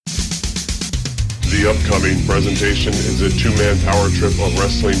The upcoming presentation is a two-man power trip of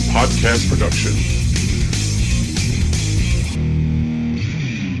wrestling podcast production.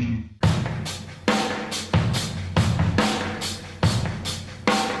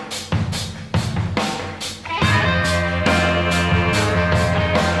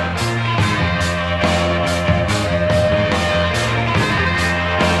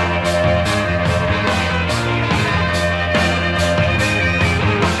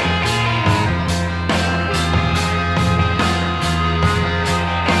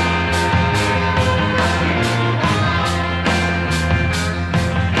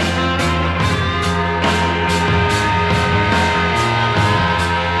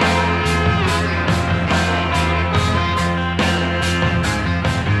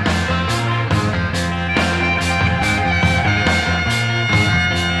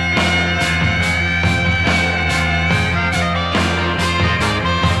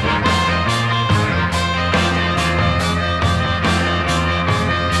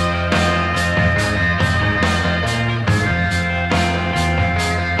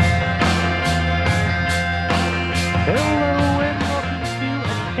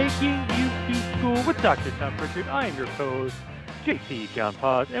 Dr. Tom Pritchard. I am your host, JC John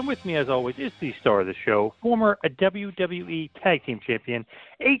Paz, and with me, as always, is the star of the show, former WWE Tag Team Champion,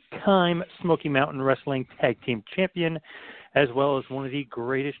 8-time Smoky Mountain Wrestling Tag Team Champion, as well as one of the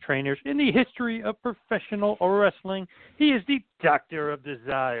greatest trainers in the history of professional wrestling. He is the Doctor of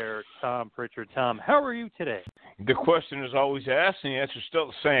Desire, Tom Pritchard. Tom, how are you today? The question is always asked, and the answer is still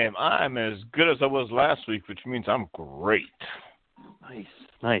the same. I'm as good as I was last week, which means I'm great.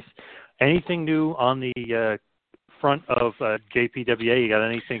 Nice. Anything new on the front of JPWA? You got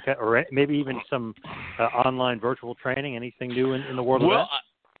anything, or maybe even some online virtual training? Anything new in the world of that? Well,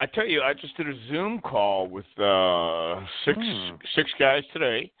 I tell you, I just did a Zoom call with six guys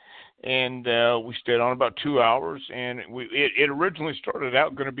today, and we stayed on about 2 hours. And it originally started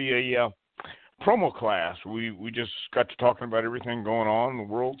out going to be a promo class. We just got to talking about everything going on in the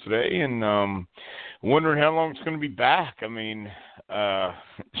world today, and wondering how long it's going to be back. I mean,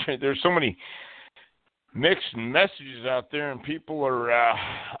 there's so many mixed messages out there, and people are,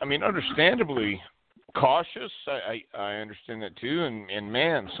 understandably cautious. I understand that too, and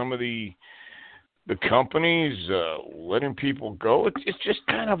man, some of the companies letting people go. It's just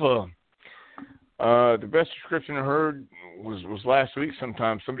kind of the best description I heard was last week.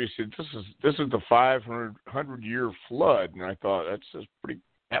 Sometimes somebody said this is the 500-year flood, and I thought that's pretty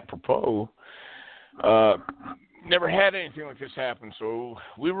apropos. Never had anything like this happen, so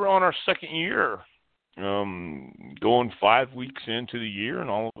we were on our second year, going 5 weeks into the year, and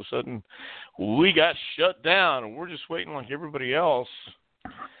all of a sudden we got shut down, and we're just waiting like everybody else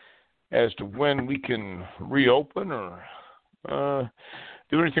as to when we can reopen or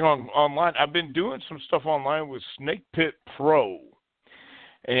do anything online. I've been doing some stuff online with Snake Pit Pro,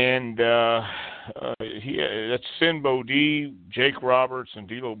 and that's Sin Bodie, Jake Roberts, and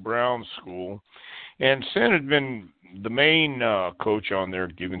D'Lo Brown's school. And Sin had been the main coach on there,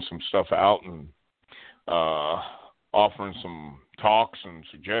 giving some stuff out and offering some talks and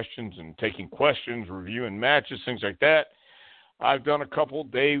suggestions and taking questions, reviewing matches, things like that. I've done a couple.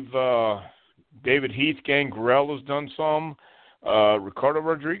 David Heath, Gangrel has done some. Ricardo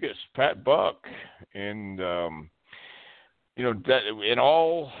Rodriguez, Pat Buck, and that, and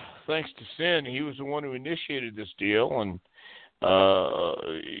all thanks to Sin. He was the one who initiated this deal, and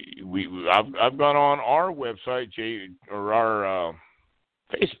I've gone on our website, our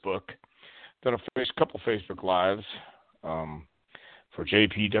Facebook, done a couple Facebook lives for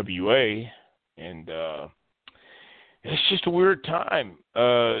JPWA, and it's just a weird time.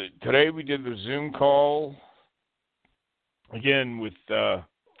 Today we did the Zoom call again with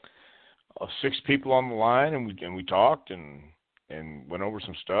 6 people on the line, and we talked and went over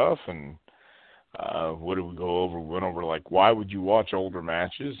some stuff. And what did we go over? We went over like, why would you watch older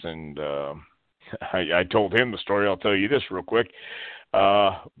matches? And I told him the story. I'll tell you this real quick.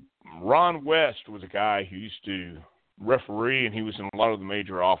 Ron West was a guy who used to referee, and he was in a lot of the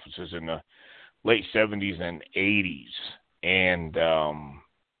major offices in the late 70s and 80s. And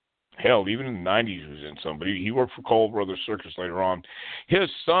hell, even in the 90s he was in some. But he worked for Cole Brothers Circus later on. His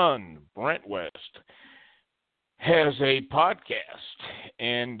son, Brent West, has a podcast,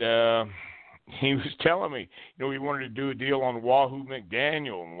 and he was telling me, he wanted to do a deal on Wahoo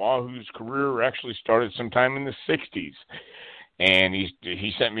McDaniel, and Wahoo's career actually started sometime in the 60s. And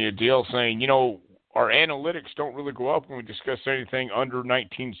he sent me a deal saying, our analytics don't really go up when we discuss anything under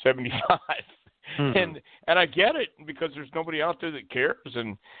 1975. Mm-hmm. And I get it, because there's nobody out there that cares,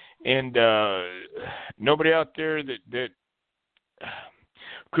 and nobody out there that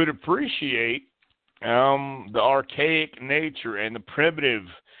could appreciate the archaic nature and the primitive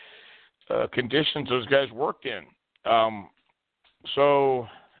conditions those guys worked in. So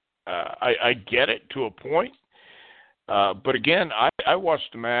I get it to a point. But again, I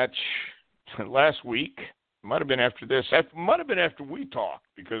watched the match last week. Might have been after this. Might have been after we talked,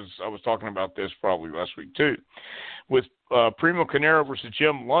 because I was talking about this probably last week too, with Primo Carnera versus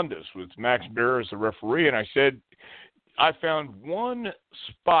Jim Lundas, with Max Bear as the referee. And I said I found one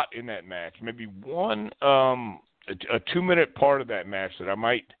spot in that match, maybe one a 2-minute part of that match that I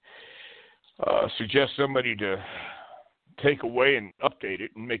might suggest somebody to take away and update it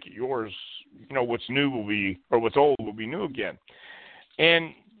and make it yours. You know, what's new will be, or what's old will be new again.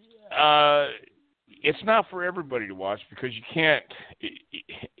 And it's not for everybody to watch, because you can't,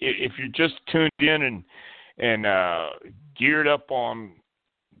 if you're just tuned in and geared up on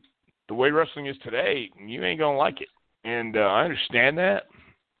the way wrestling is today, you ain't going to like it. And I understand that.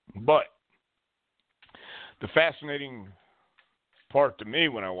 But the fascinating part to me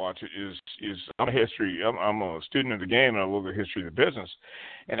when I watch it is I'm a student of the game, and I love the history of the business.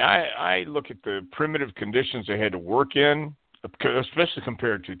 And I look at the primitive conditions they had to work in, especially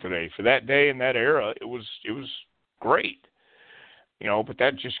compared to today. For that day and that era, it was great, you know. But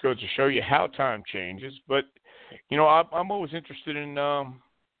that just goes to show you how time changes. But you know, I'm always interested in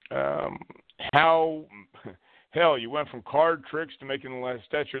how hell you went from card tricks to making the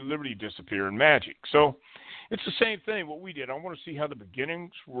Statue of Liberty disappear in Magic. So it's the same thing what we did. I want to see how the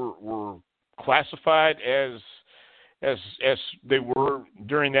beginnings were classified as they were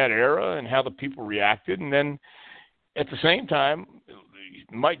during that era, and how the people reacted, and then at the same time,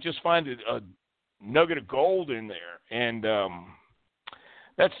 you might just find a nugget of gold in there. And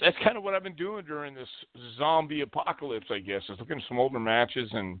that's kind of what I've been doing during this zombie apocalypse, I guess, is looking at some older matches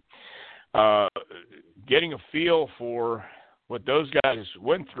and getting a feel for what those guys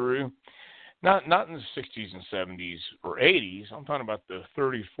went through, not in the 60s and 70s or 80s. I'm talking about the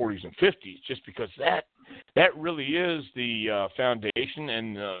 30s, 40s, and 50s, just because that really is the foundation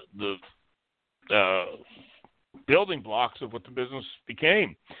and the building blocks of what the business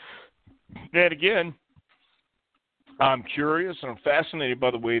became. And again, I'm curious and I'm fascinated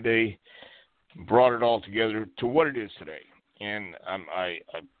by the way they brought it all together to what it is today. And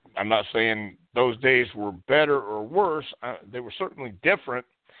I'm not saying those days were better or worse. They were certainly different,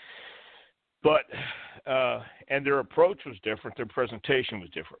 but and their approach was different. Their presentation was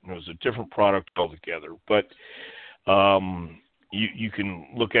different. It was a different product altogether. But you can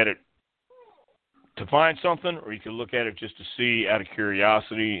look at it to find something, or you can look at it just to see out of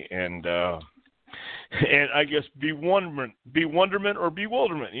curiosity, and I guess bewilderment or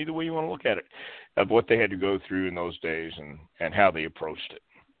bewilderment, either way you want to look at it, of what they had to go through in those days and how they approached it.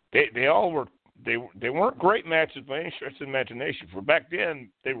 They all were they weren't great matches by any stretch of the imagination. For back then,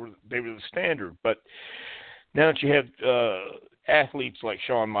 they were the standard. But now that you have athletes like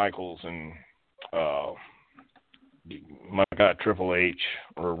Shawn Michaels and my God, Triple H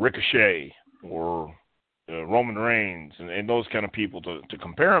or Ricochet or Roman Reigns and those kind of people to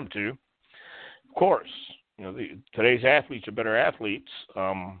compare them to, of course, you know, today's athletes are better athletes.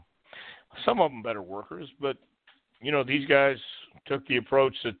 Some of them better workers, but you know, these guys took the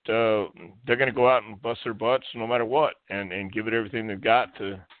approach that they're going to go out and bust their butts no matter what, and give it everything they've got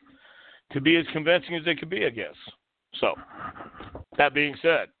to be as convincing as they could be, I guess. So, that being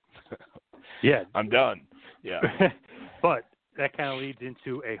said, yeah, I'm done. Yeah, but that kind of leads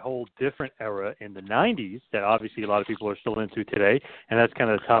into a whole different era in the 90s that obviously a lot of people are still into today, and that's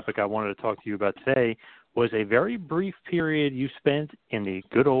kind of the topic I wanted to talk to you about today. Was a very brief period you spent in the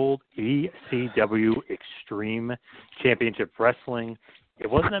good old ECW Extreme Championship Wrestling. It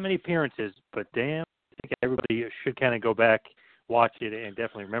wasn't that many appearances, but damn, I think everybody should kind of go back, watch it, and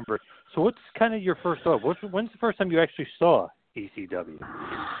definitely remember it. So what's kind of your first thought? When's the first time you actually saw ECW?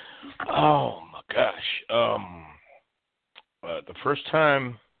 Oh, my gosh. The first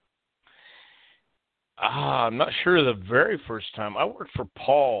time, I'm not sure the very first time. I worked for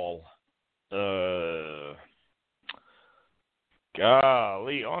Paul.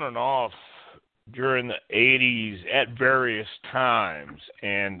 Golly, on and off during the 80s at various times,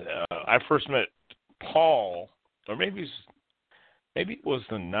 and I first met Paul, or maybe it was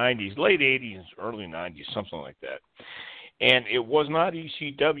the 90s, late 80s, early 90s, something like that. And it was not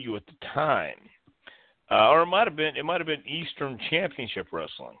ECW at the time, or it might have been Eastern Championship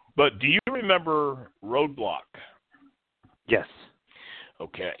Wrestling. But do you remember Roadblock? Yes.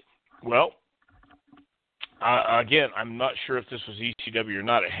 Okay. Well, again, I'm not sure if this was ECW or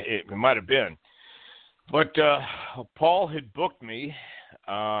not. It might have been. But Paul had booked me,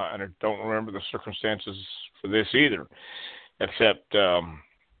 and I don't remember the circumstances for this either, except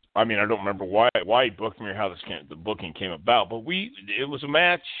I mean, I don't remember why he booked me or how the booking came about, but it was a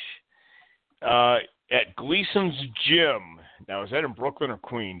match at Gleason's Gym. Now, is that in Brooklyn or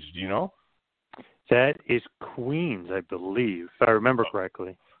Queens? Do you know? That is Queens, I believe, if I remember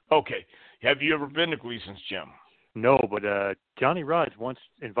correctly. Okay. Have you ever been to Gleason's Gym? No, but Johnny Rods once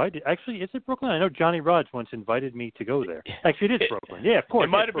invited. Actually, is it Brooklyn? I know Johnny Rods once invited me to go there. Actually, it is Brooklyn. Yeah, of course. It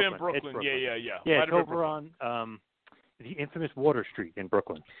might have been Brooklyn. Yeah. Yeah, it's over on the infamous Water Street in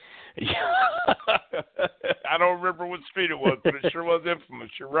Brooklyn. Yeah. I don't remember what street it was, but it sure was infamous.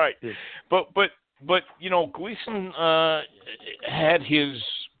 You're right. Yeah. But Gleason had his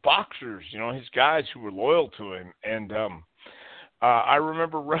boxers, his guys who were loyal to him, and I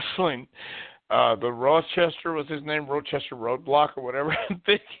remember wrestling. The Rochester was his name, Rochester Roadblock or whatever,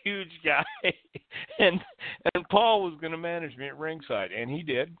 big, huge guy. And Paul was going to manage me at ringside, and he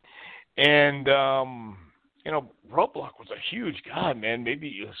did. And, Roadblock was a huge guy, man,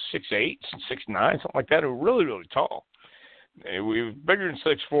 maybe 6'8", 6'9", something like that. He was really, really tall. He was bigger than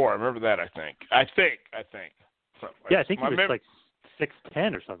 6'4", I remember that, I think. I think. Yeah, I think he was like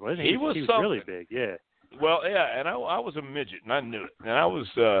 6'10" or something, wasn't he? He was really big, yeah. Well, yeah, and I was a midget, and I knew it. And I was...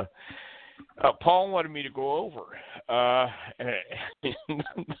 Paul wanted me to go over and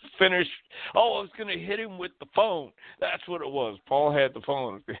finish. Oh, I was going to hit him with the phone. That's what it was. Paul had the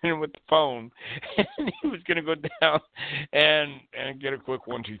phone. I was going to hit him with the phone, and he was going to go down and get a quick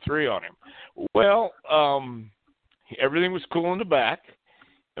 1, 2, 3 on him. Well, everything was cool in the back,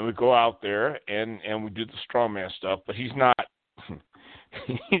 and we go out there and we do the strongman stuff, but he's not.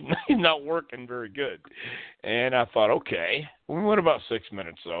 He's not working very good. And I thought, okay. We went about 6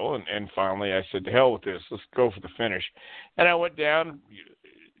 minutes, though, and finally I said, to hell with this. Let's go for the finish. And I went down,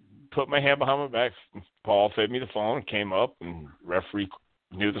 put my hand behind my back. Paul fed me the phone and came up, and referee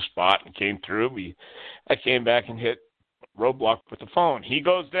knew the spot and came through. I came back and hit Roadblock with the phone. He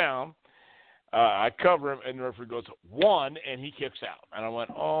goes down. I cover him, and the referee goes, 1, and he kicks out. And I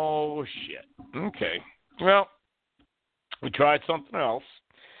went, oh, shit. Okay. Well, we tried something else.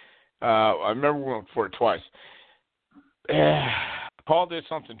 I remember we went for it twice. Paul did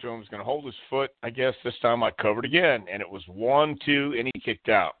something to him. He was going to hold his foot. I guess this time I covered again. And it was 1, 2, and he kicked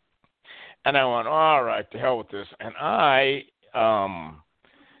out. And I went, all right, to hell with this. And I got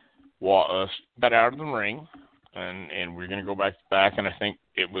out of the ring. And we are going to go back. And I think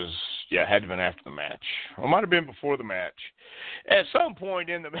it had to have been after the match. Or it might have been before the match. At some point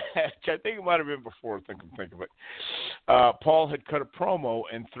in the match, I think it might have been before, think of it, Paul had cut a promo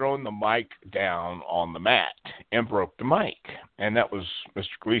and thrown the mic down on the mat and broke the mic. And that was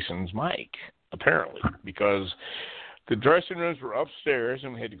Mr. Gleason's mic, apparently, because the dressing rooms were upstairs,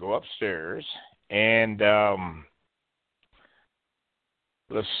 and we had to go upstairs. And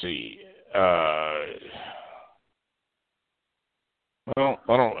let's see. Well,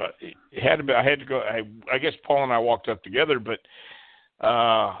 I don't. It had to be. I had to go. I guess Paul and I walked up together, but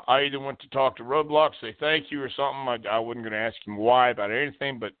I either went to talk to Roadblock, say thank you or something. I wasn't going to ask him why about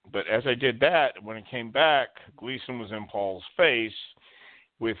anything, but as I did that, when it came back, Gleason was in Paul's face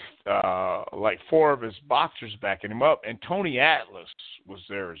with like 4 of his boxers backing him up, and Tony Atlas was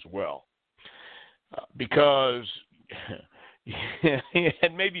there as well, because he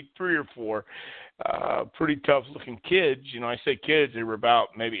had maybe 3 or 4. Pretty tough-looking kids. I say kids, they were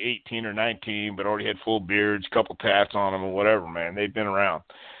about maybe 18 or 19, but already had full beards, couple tats on them, or whatever, man. They've been around.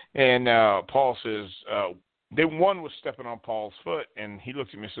 And Paul says, one was stepping on Paul's foot, and he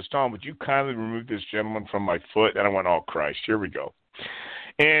looked at me and says, Tom, would you kindly remove this gentleman from my foot? And I went, oh, Christ, here we go.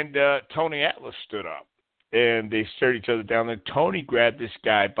 And Tony Atlas stood up, and they stared each other down. Then Tony grabbed this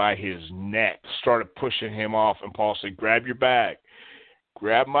guy by his neck, started pushing him off, and Paul said, grab your bag.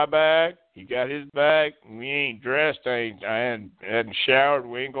 Grab my bag. He got his bag. We ain't dressed. I hadn't showered.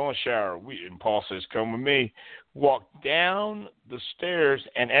 We ain't going to shower. And Paul says, come with me. Walked down the stairs,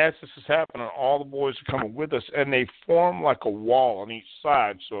 and as this is happening, all the boys are coming with us, and they form like a wall on each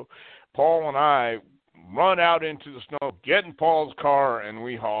side. So Paul and I run out into the snow, get in Paul's car, and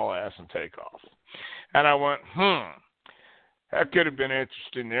we haul ass and take off. And I went, that could have been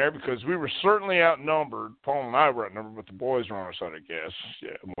interesting there, because we were certainly outnumbered. Paul and I were outnumbered, but the boys were on our side, I guess.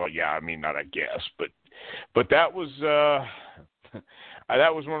 Yeah, well, yeah, I mean, not I guess, but that was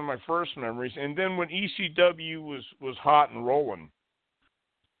that was one of my first memories. And then when ECW was hot and rolling,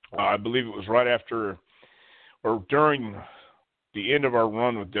 I believe it was right after or during the end of our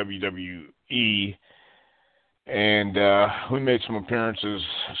run with WWE, and we made some appearances,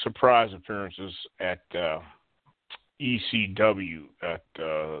 surprise appearances at ECW at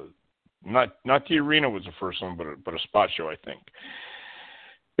not the arena was the first one, but a spot show, I think.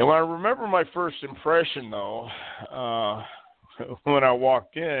 And when I remember my first impression, though, when I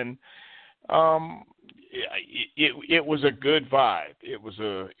walked in, it was a good vibe. It was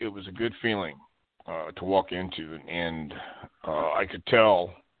a good feeling to walk into, and I could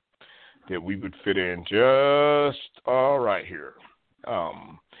tell that we would fit in just all right here.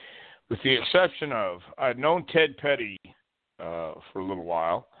 With the exception of, I'd known Ted Petty for a little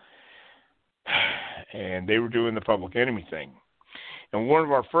while, and they were doing the Public Enemy thing. And one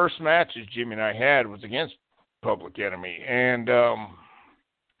of our first matches Jimmy and I had was against Public Enemy, and I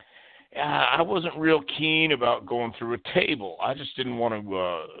wasn't real keen about going through a table. I just didn't want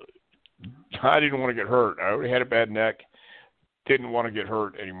to. I didn't want to get hurt. I already had a bad neck. Didn't want to get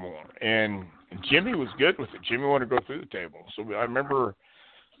hurt anymore. And Jimmy was good with it. Jimmy wanted to go through the table. So I remember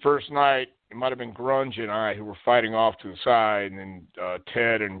first night, it might have been Grunge and I who were fighting off to the side, and then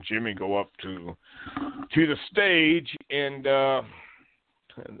Ted and Jimmy go up to the stage, and I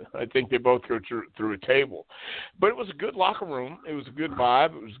think they both go through a table. But it was a good locker room. It was a good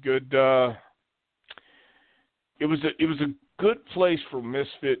vibe. It was good. It was a good place for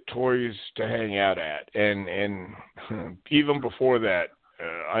Misfit Toys to hang out at, and even before that,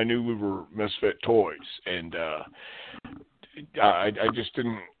 I knew we were Misfit Toys, and I just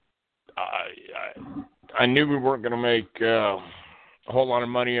didn't. I knew we weren't going to make a whole lot of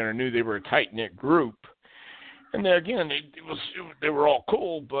money, and I knew they were a tight knit group. And then again, they were all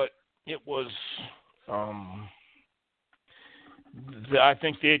cool, but it was. I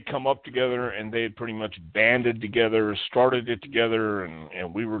think they had come up together, and they had pretty much banded together, started it together,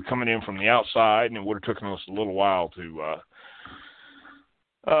 and we were coming in from the outside, and it would have taken us a little while to,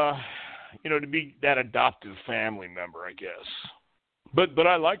 to be that adoptive family member, I guess. But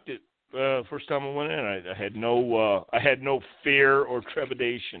I liked it. First time I went in, I had no fear or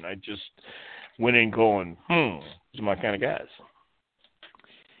trepidation. I just went in going, these are my kind of guys.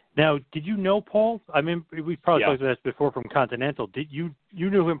 Now, did you know Paul? I mean, we probably talked about this before from Continental. Did you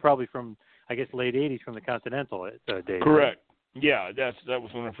knew him probably from, I guess, late '80s from the Continental days? Correct. Right? Yeah, that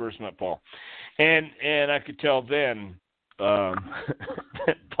was when I first met Paul, and I could tell then that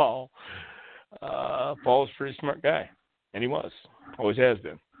Paul was a pretty smart guy, and he always has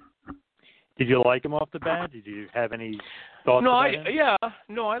been. Did you like him off the bat? Did you have any thoughts about him?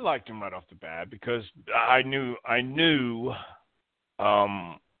 I liked him right off the bat because I knew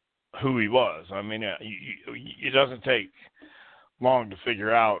who he was. I mean, it doesn't take long to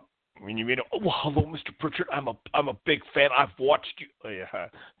figure out when you meet him. Oh, hello, Mr. Pritchard. I'm a big fan. I've watched you. Oh, yeah,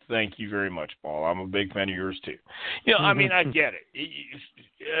 thank you very much, Paul. I'm a big fan of yours too. You know, I mean, I get it.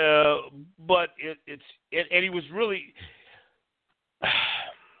 But and he was really.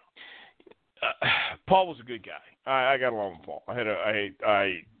 Paul was a good guy. I got along with Paul.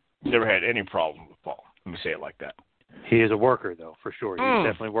 I never had any problem with Paul. Let me say it like that. He is a worker, though, for sure. He's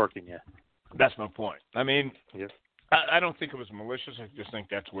definitely working, yeah. That's my point. I mean, I don't think it was malicious. I just think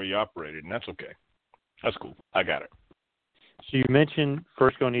that's the way he operated, and that's okay. That's cool. I got it. So you mentioned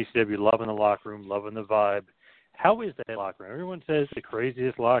first going to ECW, loving the locker room, loving the vibe. How is that locker room? Everyone says the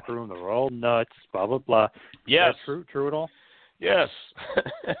craziest locker room. They're all nuts, blah, blah, blah. Yes. Is that true at all? Yes.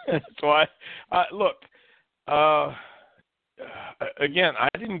 So I look, again, I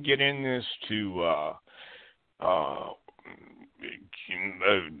didn't get in this to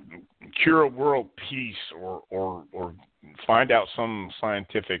cure a world peace or find out some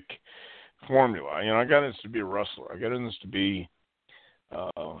scientific formula. You know, I got in this to be a wrestler. I got in this to be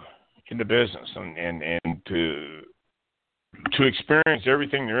in the business and to experience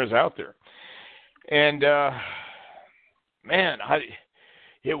everything there is out there. And man,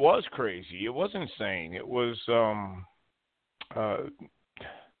 it was crazy. It was insane. It was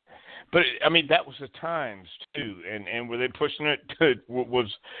but I mean, that was the times too, and were they pushing it to was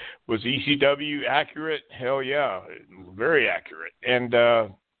ECW accurate? Hell yeah, very accurate. And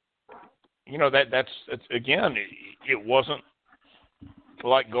you know that's again, it wasn't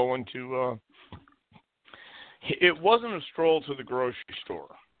like going to. It wasn't a stroll to the grocery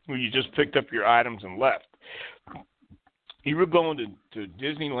store where you just picked up your items and left. You were going to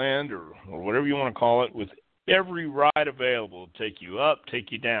Disneyland or whatever you want to call it with every ride available to take you up,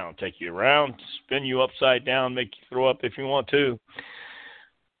 take you down, take you around, spin you upside down, make you throw up if you want to.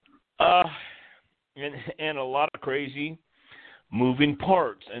 And a lot of crazy moving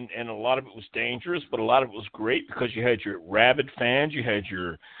parts. And a lot of it was dangerous, but a lot of it was great because you had your rabid fans, you had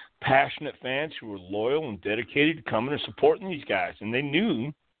your passionate fans who were loyal and dedicated to coming and supporting these guys. And they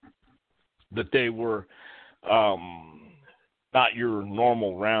knew that they were not your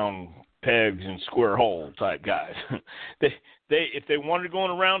normal round pegs and square hole type guys. They if they wanted to go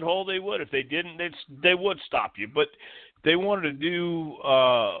in a round hole, they would. If they didn't, they would stop you. But they wanted to do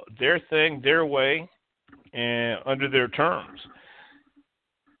their thing their way and under their terms.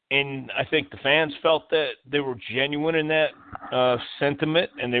 And I think the fans felt that they were genuine in that sentiment,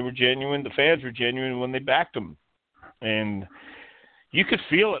 and they were genuine. The fans were genuine when they backed them, and you could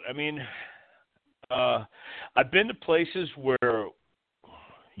feel it. I mean, I've been to places where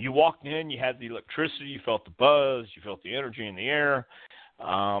you walked in, you had the electricity, you felt the buzz, you felt the energy in the air.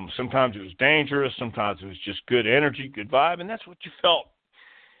 Sometimes it was dangerous, sometimes it was just good energy, good vibe, and that's what you felt,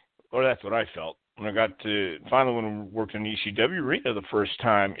 or that's what I felt. When I got to finally when I worked in the ECW arena the first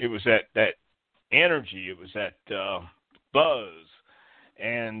time, it was that energy, it was that buzz,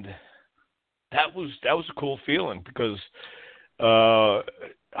 and that was a cool feeling because the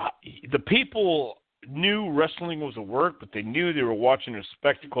people knew wrestling was a work, but they knew they were watching a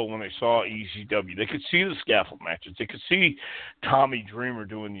spectacle when they saw ECW. They could see the scaffold matches. They could see Tommy Dreamer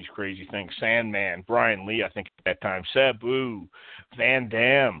doing these crazy things. Sandman, Brian Lee, I think at that time, Sabu, Van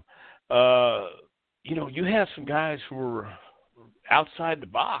Dam. You had some guys who were outside the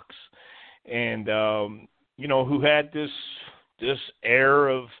box and, who had this air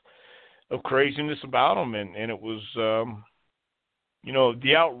of craziness about them. And it was,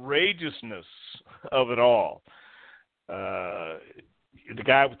 the outrageousness of it all. The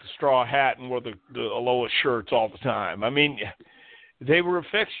guy with the straw hat and wore the Aloha shirts all the time. I mean, they were a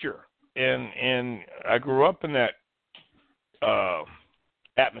fixture. And I grew up in that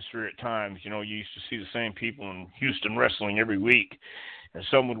atmosphere at times. You used to see the same people in Houston wrestling every week, and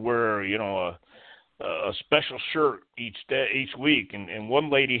some would wear, a special shirt each week. And one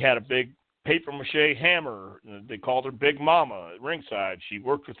lady had a big paper mache hammer. They called her Big Mama at ringside. She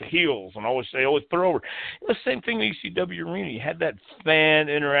worked with the heels and they always throw her. It was the same thing in the ECW arena. You had that fan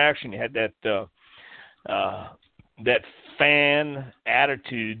interaction. You had that fan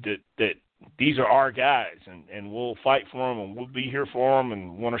attitude that these are our guys, and we'll fight for them, and we'll be here for them,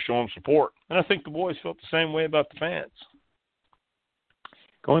 and want to show them support. And I think the boys felt the same way about the fans.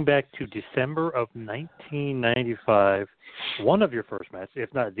 Going back to December of 1995, one of your first matches,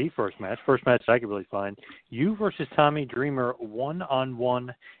 if not the first match I could really find, you versus Tommy Dreamer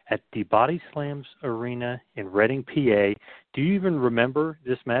one-on-one at the Body Slams Arena in Reading, PA. Do you even remember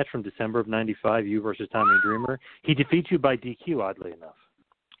this match from December of 95, you versus Tommy Dreamer? He defeats you by DQ, oddly enough.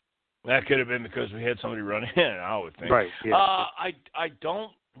 That could have been because we had somebody run in, I would think. Right. Yeah. I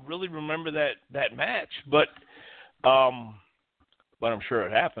don't really remember that match, but I'm sure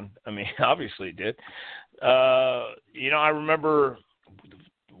it happened. I mean, obviously it did. I remember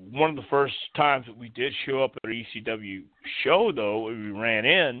one of the first times that we did show up at an ECW show, though, we ran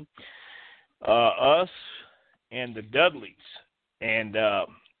in, us and the Dudleys. And I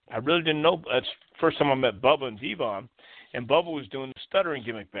really didn't know. That's the first time I met Bubba and Devon. And Bubba was doing the stuttering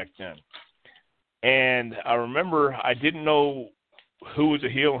gimmick back then. And I remember I didn't know who was a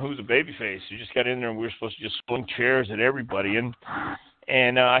heel and who was a babyface. You just got in there and we were supposed to just swing chairs at everybody. And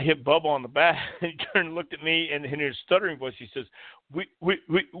I hit Bubba on the back, and he turned and looked at me, and in his stuttering voice, he says, we're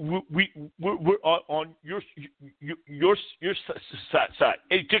on your side.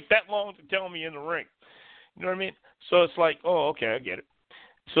 It took that long to tell me in the ring. You know what I mean? So it's like, oh, okay, I get it.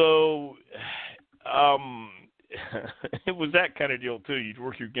 So it was that kind of deal, too. You'd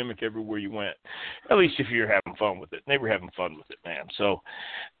work your gimmick everywhere you went, at least if you're having fun with it. They were having fun with it, man. So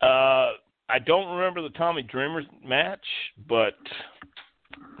I don't remember the Tommy Dreamer match, but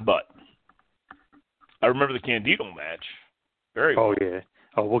I remember the Candido match very well. Oh, yeah.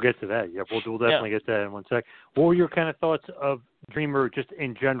 Oh, we'll get to that. Yeah, we'll definitely get to that in one sec. What were your kind of thoughts of Dreamer just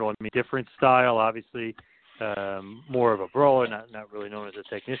in general? I mean, different style, obviously, more of a brawler, not really known as a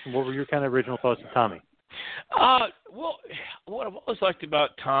technician. What were your kind of original thoughts of Tommy? Well, what I've always liked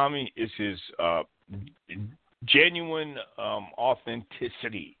about Tommy is his genuine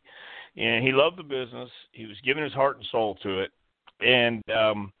authenticity. And he loved the business. He was giving his heart and soul to it. And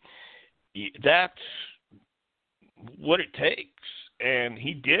that's what it takes. And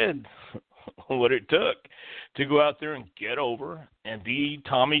he did what it took to go out there and get over and be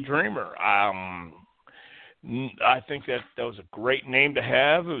Tommy Dreamer. I think that was a great name to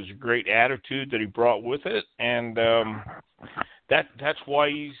have. It was a great attitude that he brought with it. And that's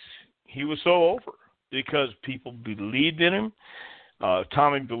why he was so over, because people believed in him.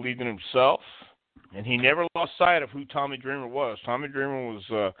 Tommy believed in himself, and he never lost sight of who Tommy Dreamer was. Tommy Dreamer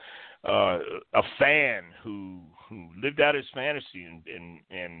was a fan who lived out his fantasy,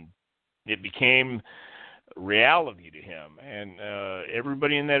 and it became reality to him. And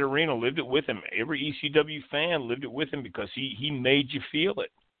everybody in that arena lived it with him. Every ECW fan lived it with him because he made you feel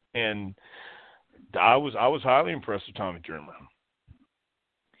it. And I was highly impressed with Tommy Dreamer.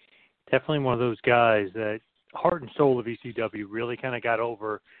 Definitely one of those guys that heart and soul of ECW really kind of got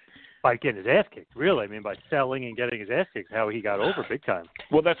over by getting his ass kicked, really. I mean, by selling and getting his ass kicked, how he got over big time.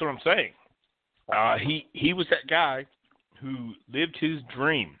 Well, that's what I'm saying. He was that guy who lived his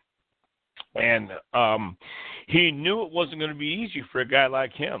dream, and he knew it wasn't going to be easy for a guy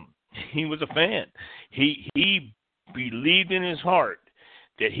like him. He was a fan. He believed in his heart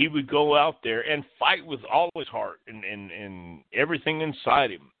that he would go out there and fight with all his heart and everything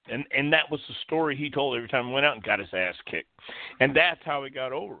inside him. And that was the story he told every time he went out and got his ass kicked. And that's how he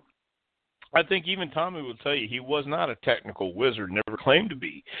got over. I think even Tommy will tell you he was not a technical wizard, never claimed to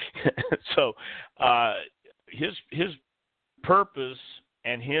be. So his purpose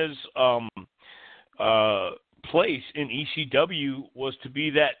and his place in ECW was to be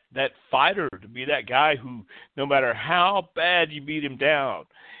that fighter, to be that guy who, no matter how bad you beat him down,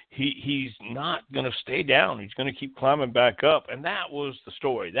 he's not going to stay down. He's going to keep climbing back up. And that was the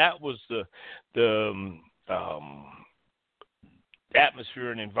story. That was the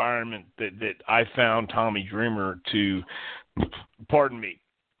atmosphere and environment that I found Tommy Dreamer to,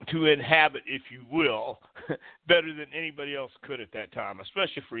 to inhabit, if you will, better than anybody else could at that time,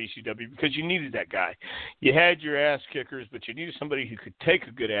 especially for ECW, because you needed that guy. You had your ass kickers, but you needed somebody who could take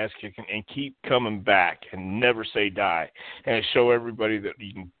a good ass kicking and keep coming back and never say die, and show everybody that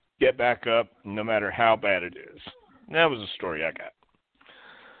you can get back up no matter how bad it is. And that was the story I got.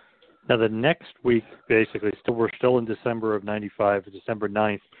 Now, the next week, basically, we're still in December of 95, December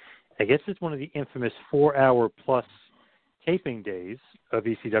 9th. I guess it's one of the infamous 4-hour-plus taping days of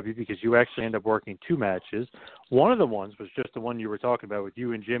ECW, because you actually end up working 2 matches. One of the ones was just the one you were talking about with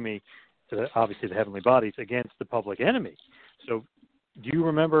you and Jimmy, obviously the Heavenly Bodies, against the Public Enemy. So do you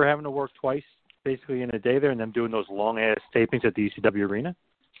remember having to work twice, basically, in a day there, and them doing those long-ass tapings at the ECW arena?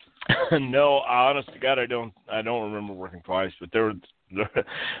 No, honest to God, I don't remember working twice, but there's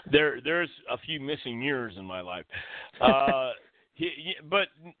a few missing years in my life. But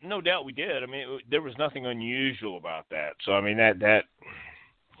no doubt we did. I mean, there was nothing unusual about that. So I mean that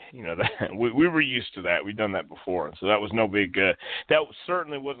we were used to that. We'd done that before, and so that was no big. That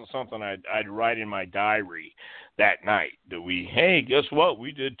certainly wasn't something I'd write in my diary that night. That hey, guess what?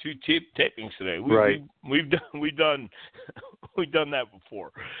 We did 2 tapings today. We've done that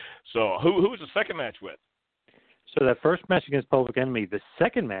before. So who was the second match with? So that first match against Public Enemy. The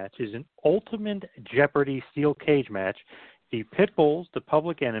second match is an Ultimate Jeopardy steel cage match. The Pitbulls, the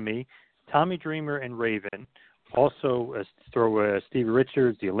Public Enemy, Tommy Dreamer, and Raven. Also throw Stevie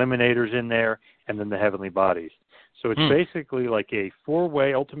Richards, the Eliminators in there, and then the Heavenly Bodies. So it's basically like a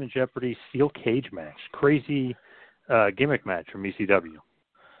 4-way Ultimate Jeopardy steel cage match. Crazy gimmick match from ECW.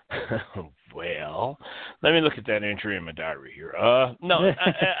 Well, let me look at that entry in my diary here. No,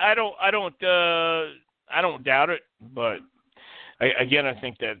 I don't doubt it, but I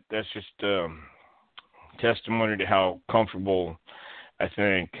think that's just testimony to how comfortable I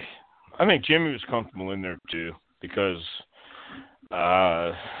think Jimmy was comfortable in there too, because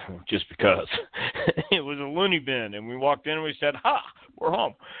it was a loony bin, and we walked in and we said, "Ha, we're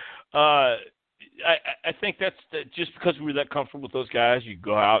home." I think that's just because we were that comfortable with those guys. You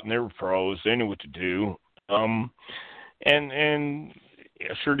go out and they were pros; they knew what to do. And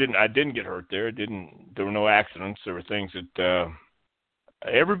I didn't get hurt there. There were no accidents. There were things that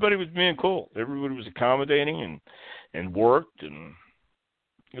everybody was being cool. Everybody was accommodating and worked, and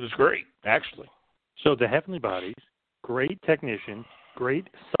it was great, actually. So the Heavenly Bodies, great technicians, great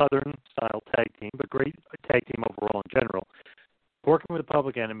Southern-style tag team, but great tag team overall in general. Working with the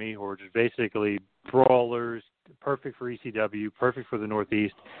Public Enemy, or just basically brawlers, perfect for ECW, perfect for the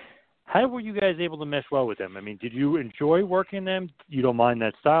Northeast. How were you guys able to mesh well with them? I mean, did you enjoy working them? You don't mind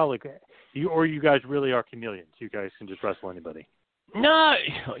that style? Or you guys really are chameleons? You guys can just wrestle anybody? No,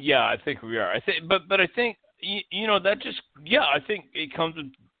 yeah, I think we are. I think I think, that just, I think it comes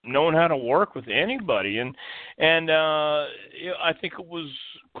with knowing how to work with anybody. And I think it was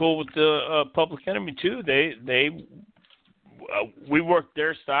cool with the Public Enemy, too. We worked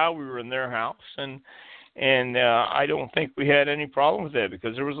their style. We were in their house, and I don't think we had any problem with that,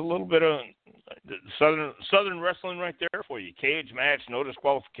 because there was a little bit of Southern wrestling right there for you. Cage match, no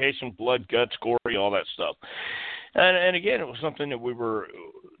disqualification, blood, guts, gory, all that stuff. And again, it was something that we were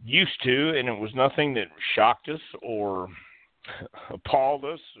used to, and it was nothing that shocked us or appalled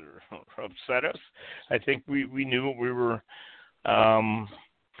us or upset us. I think we knew what we were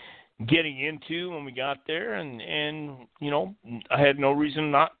getting into when we got there, and I had no reason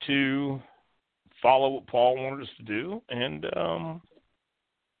not to follow what Paul wanted us to do, and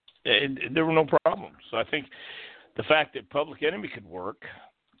there were no problems. So I think the fact that Public Enemy could work,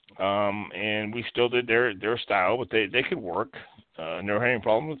 and we still did their style, but they could work, never had any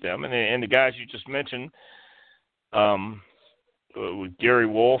problem with them, and the guys you just mentioned, with Gary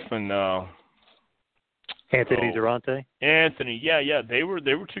Wolf and Anthony Durante. Anthony, yeah, they were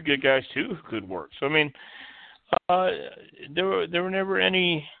two good guys too who could work. So I mean, there were never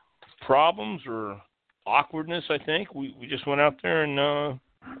any problems or awkwardness. I think we just went out there and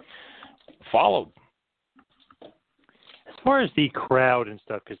followed. As far as the crowd and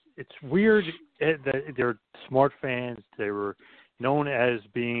stuff, because it's weird that they're smart fans. They were known as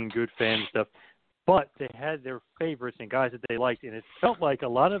being good fans and stuff, but they had their favorites and guys that they liked, and it felt like a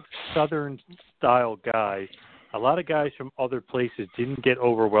lot of Southern-style guys, a lot of guys from other places didn't get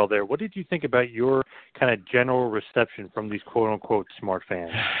over well there. What did you think about your kind of general reception from these quote-unquote smart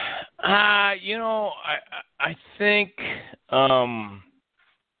fans? I think,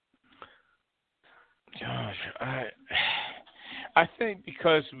 I think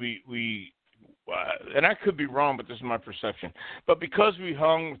because we and I could be wrong, but this is my perception. But because we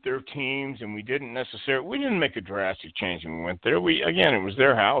hung with their teams and we didn't make a drastic change when we went there. It was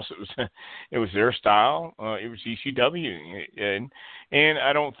their house. It was their style. It was ECW, and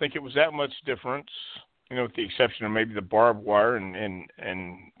I don't think it was that much difference. With the exception of maybe the barbed wire and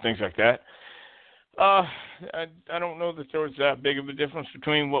things like that. I don't know that there was that big of a difference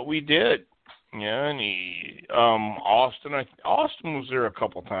between what we did. Yeah, and Austin was there a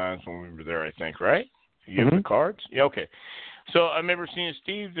couple times when we were there, I think, right? You have the cards? Yeah, okay. So I remember seeing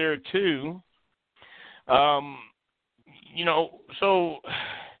Steve there too. And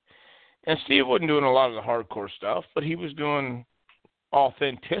Steve wasn't doing a lot of the hardcore stuff, but he was doing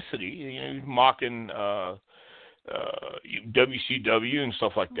authenticity, he was mocking WCW and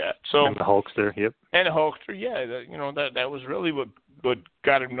stuff like that. So and the Hulkster, yep. And the Hulkster, yeah. That was really what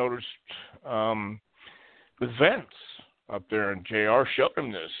got him noticed with Vince up there, and JR showed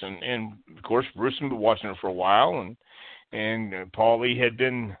him this, and of course Bruce had been watching it for a while, and Paulie had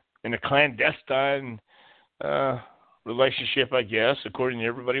been in a clandestine relationship, I guess, according to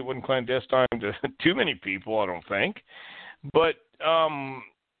everybody. It wasn't clandestine to too many people, I don't think, but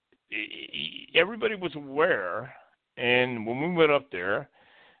everybody was aware, and when we went up there,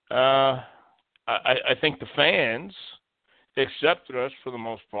 I think the fans accepted us for the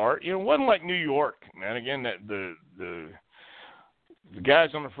most part. It wasn't like New York, man. Again, that the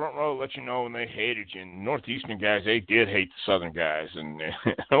guys on the front row let you know when they hated you. And Northeastern guys, they did hate the Southern guys, and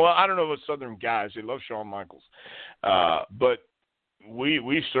well, I don't know about Southern guys. They love Shawn Michaels, but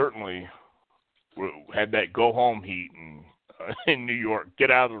we certainly had that go home heat and. In New York,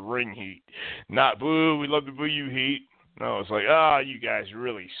 get out of the ring heat. Not boo, we love to boo you heat. No, it's like, you guys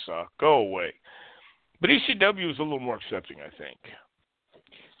really suck. Go away. But ECW was a little more accepting, I think.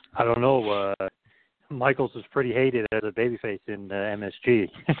 I don't know. Michaels was pretty hated as a babyface in MSG.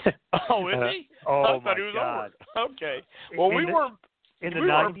 Oh, is he? Oh, I thought my he was God. Over. Okay. Well, we weren't. In the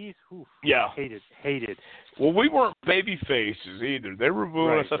 90s? Oof, yeah. Hated. Well, we weren't baby faces either. They were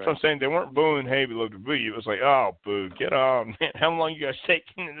booing us. That's what I'm saying. They weren't booing, hey, we love to boo you. It was like, oh, boo, get on. Man, how long you guys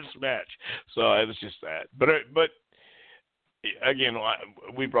taking in this match? So it was just that. But again,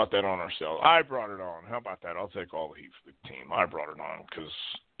 we brought that on ourselves. I brought it on. How about that? I'll take all the heat for the team. I brought it on because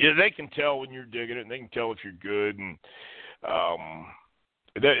they can tell when you're digging it, and they can tell if you're good, and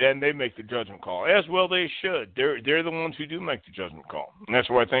they make the judgment call, as well they should. They're the ones who do make the judgment call, and that's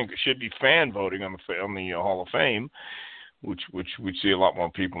why I think it should be fan voting on the Hall of Fame, which we'd see a lot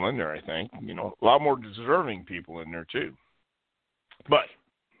more people in there. I think a lot more deserving people in there too. But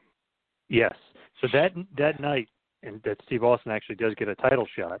yes, so that night, and that Steve Austin actually does get a title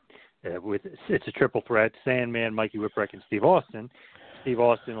shot. It's a triple threat: Sandman, Mikey Whipwreck, and Steve Austin. Steve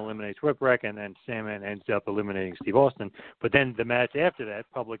Austin eliminates Whipwreck, and then Sandman ends up eliminating Steve Austin. But then the match after that,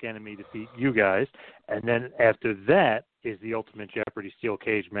 Public Enemy defeat you guys, and then after that is the Ultimate Jeopardy Steel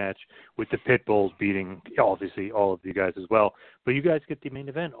Cage match with the Pitbulls beating, obviously, all of you guys as well. But you guys get the main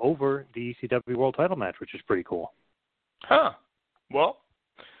event over the ECW World Title match, which is pretty cool. Huh. Well,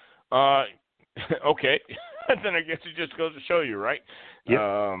 okay. Then I guess it just goes to show you, right? Yep.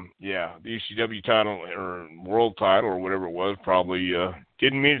 Yeah, the ECW title or world title or whatever it was probably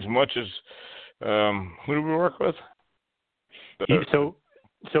didn't mean as much as who did we work with? So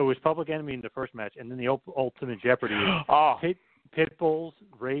it was Public Enemy in the first match, and then the Ultimate Jeopardy was Pitbulls,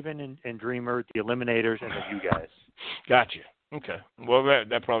 Raven and Dreamer, the Eliminators, and then you guys. Gotcha. Okay. Well,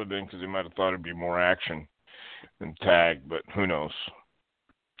 that probably been because they might have thought it'd be more action than tag, but who knows?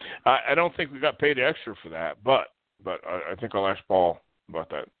 I don't think we got paid extra for that, but I think I'll ask Paul about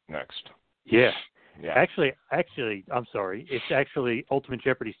that next. Yeah. Yeah. Actually, I'm sorry. It's actually Ultimate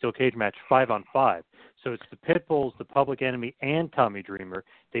Jeopardy Steel Cage match 5-on-5. So it's the Pitbulls, the Public Enemy, and Tommy Dreamer.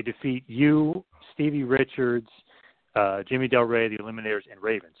 They defeat you, Stevie Richards, Jimmy Del Rey, the Eliminators, and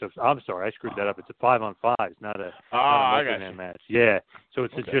Raven. So I'm sorry, I screwed that up. It's a 5-on-5, not a multi-man match. Yeah. So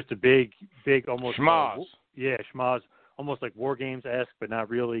it's just a big almost schmoz. Schmoz, almost like War Games-esque, but not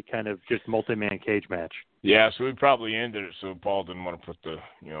really, kind of just multi-man cage match. Yeah, so we probably ended it so Paul didn't want to put the,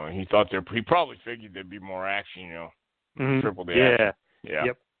 he thought he probably figured there'd be more action, triple the action.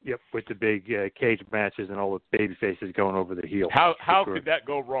 Yeah. Yep, with the big cage matches and all the baby faces going over the heel. How could that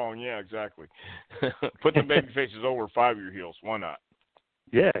go wrong? Yeah, exactly. Put the baby faces over 5 of your heels. Why not?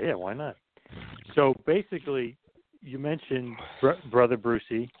 Yeah, why not? So basically, you mentioned Brother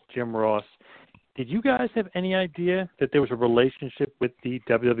Brucey, Jim Ross. Did you guys have any idea that there was a relationship with the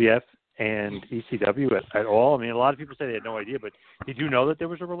WWF and ECW at all? I mean, a lot of people say they had no idea, but did you know that there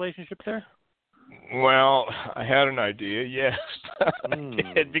was a relationship there? Well, I had an idea, yes. I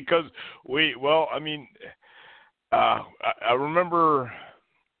did, because I remember,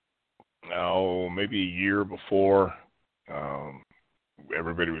 maybe a year before,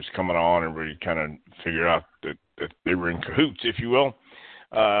 everybody was coming on, everybody kind of figured out that they were in cahoots, if you will.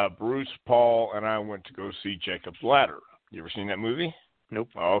 Bruce, Paul, and I went to go see Jacob's Ladder. You ever seen that movie? Nope.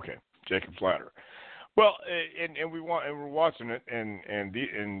 Oh, okay. Jacob's Ladder. Well, and we're watching it,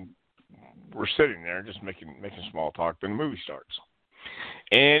 and we're sitting there just making small talk. Then the movie starts,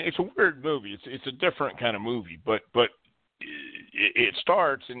 and it's a weird movie. It's a different kind of movie, but it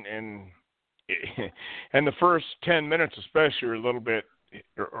starts and the first 10 minutes especially are a little bit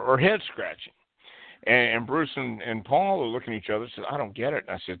or head scratching. And Bruce and Paul are looking at each other and said, "I don't get it."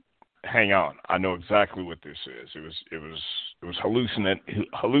 And I said, "Hang on, I know exactly what this is. It was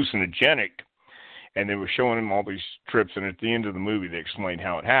hallucinogenic, and they were showing him all these trips. And at the end of the movie, they explained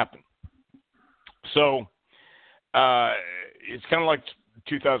how it happened. So it's kind of like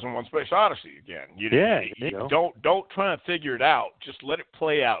 2001: Space Odyssey again. Don't try to figure it out. Just let it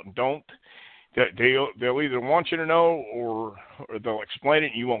play out, and don't. They'll either want you to know, or they'll explain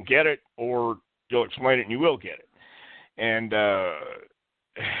it and you won't get it, or you'll explain it and you will get it." And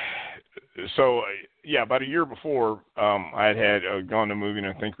so, about a year before, I had gone to a movie, and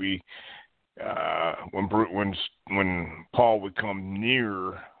I think we, when Paul would come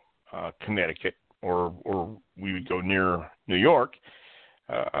near Connecticut, or we would go near New York,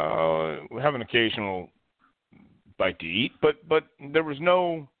 we have an occasional bite to eat, but there was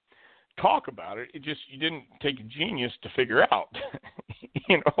no talk about it. It just, you didn't take a genius to figure out.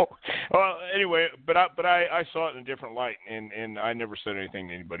 Well, anyway, but I saw it in a different light, and I never said anything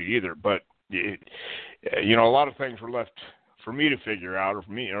to anybody either. But a lot of things were left for me to figure out, or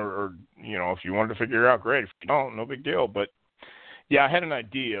for me, or if you wanted to figure it out, great. If you don't, no big deal. But I had an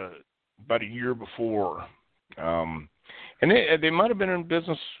idea about a year before, and they might have been in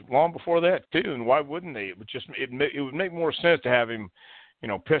business long before that too. And why wouldn't they? It would make more sense to have him,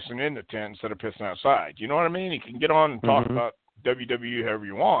 pissing in the tent instead of pissing outside. You know what I mean? He can get on and talk about WWE however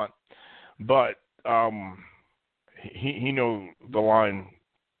you want, but he knows the line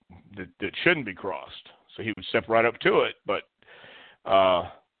that shouldn't be crossed, so he would step right up to it. But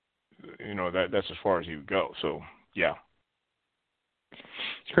that's as far as he would go. So yeah,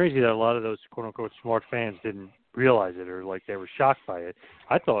 it's crazy that a lot of those quote unquote smart fans didn't realize it, or like they were shocked by it.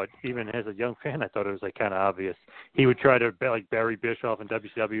 I thought, even as a young fan, I thought it was like kind of obvious. He would try to like bury Bischoff in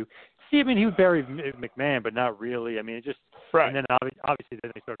WCW. See, I mean, he would bury McMahon, but not really. I mean, it just right. And then obviously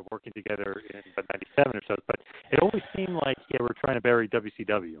then they started working together in '97 or so. But it always seemed like they were trying to bury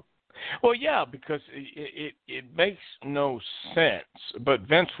WCW. Well, yeah, because it makes no sense. But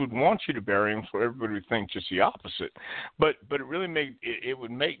Vince would want you to bury him, so everybody would think just the opposite. But it really it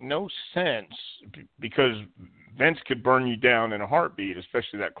would make no sense, because Vince could burn you down in a heartbeat,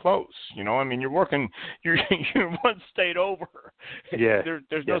 especially that close. I mean, you're one state over. Yeah.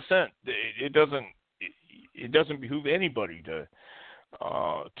 There's no sense. It doesn't behoove anybody to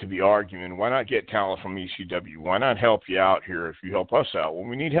be arguing. Why not get talent from ECW? Why not help you out here if you help us out when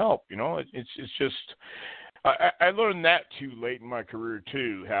we need help? It's just I learned that too late in my career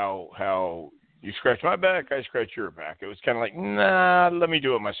too. How you scratch my back, I scratch your back. It was kind of like, nah, let me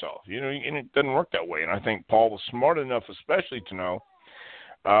do it myself. And it doesn't work that way. And I think Paul was smart enough, especially to know,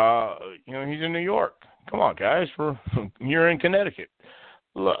 he's in New York. Come on, guys, you're in Connecticut.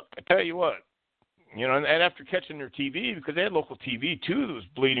 Look, I tell you what. And after catching their TV, because they had local TV too that was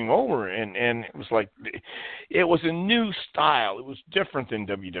bleeding over, and it was like, it was a new style. It was different than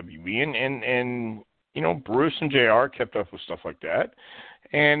WWE, and Bruce and JR kept up with stuff like that,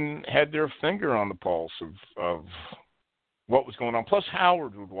 and had their finger on the pulse of what was going on. Plus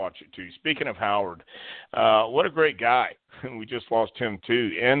Howard would watch it too. Speaking of Howard, what a great guy. We just lost him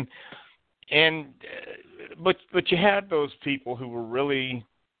too, but you had those people who were really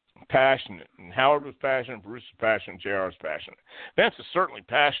passionate. And Howard was passionate, Bruce was passionate, JR was passionate. Vince is certainly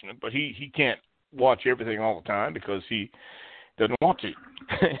passionate, but he can't watch everything all the time because he doesn't want to.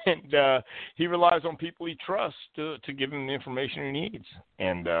 And he relies on people he trusts to give him the information he needs.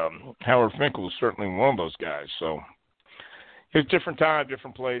 And Howard Finkel is certainly one of those guys. So it's different time,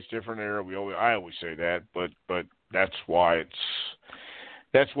 different place, different era. I always say that, but that's why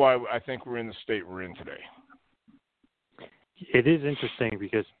I think we're in the state we're in today. It is interesting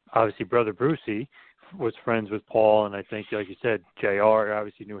because obviously Brother Brucey was friends with Paul, and I think, like you said, JR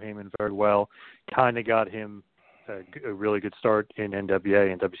obviously knew Heyman very well, kind of got him a really good start in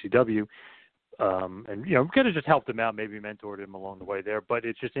NWA and WCW, and could have just helped him out, maybe mentored him along the way there. But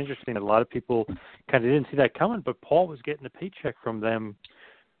it's just interesting that a lot of people kind of didn't see that coming, but Paul was getting a paycheck from them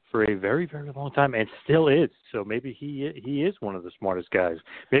for a very, very long time, and still is. So maybe he is one of the smartest guys.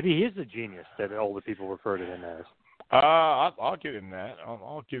 Maybe he is the genius that all the people refer to him as. I'll give him that.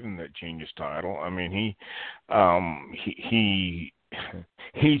 I'll give him that genius title. I mean,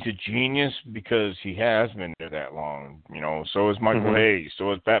 he's a genius because he has been there that long. So is Michael Hayes.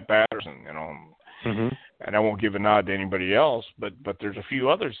 So is Pat Patterson. Mm-hmm. And I won't give a nod to anybody else, but there's a few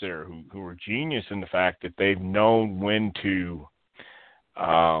others there who are genius in the fact that they've known when to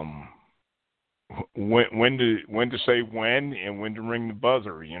when to say when and when to ring the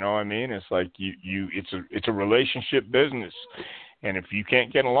buzzer. You know what I mean? It's like it's a relationship business, and if you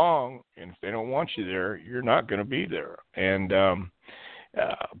can't get along and if they don't want you there, you're not going to be there. And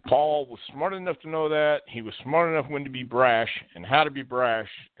Paul was smart enough to know that. He was smart enough when to be brash and how to be brash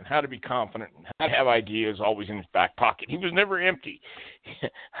and how to be confident and how to have ideas always in his back pocket. He was never empty.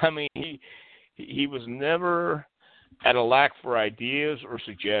 I mean, he was never at a lack for ideas or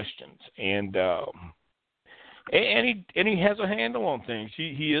suggestions, and he has a handle on things.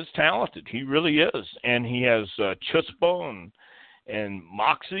 He is talented. He really is, and he has chutzpah and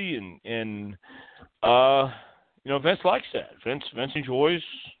moxie, and Vince likes that. Vince enjoys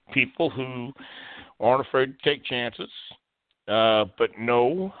people who aren't afraid to take chances, but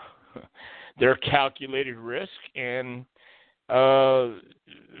know their calculated risk and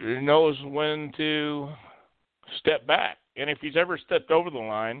knows when to step back. And if he's ever stepped over the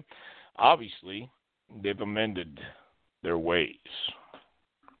line, obviously they've amended their ways.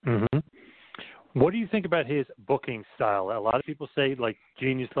 Mm-hmm. What do you think about his booking style? A lot of people say like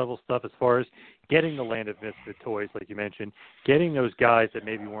genius level stuff as far as getting the Land of Misfit toys, like you mentioned, getting those guys that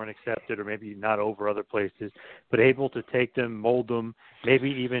maybe weren't accepted or maybe not over other places, but able to take them, mold them, maybe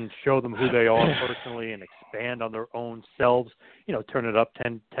even show them who they are personally and expand on their own selves, turn it up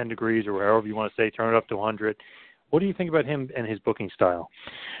 10 degrees or however you want to say, turn it up to 100. What do you think about him and his booking style?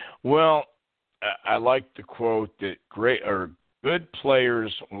 Well, I like the quote that good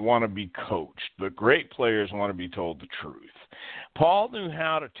players want to be coached, but great players want to be told the truth. Paul knew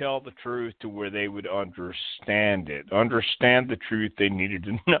how to tell the truth to where they would understand it, understand the truth they needed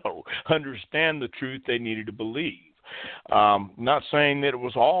to know, understand the truth they needed to believe. Not saying that it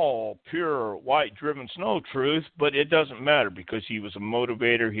was all pure white-driven snow truth, but it doesn't matter because he was a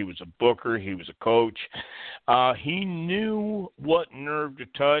motivator, he was a booker, he was a coach. He knew what nerve to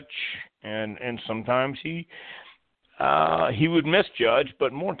touch, and sometimes he would misjudge,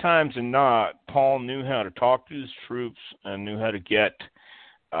 but more times than not, Paul knew how to talk to his troops and knew how to get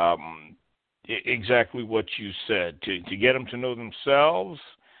exactly what you said, to get them to know themselves,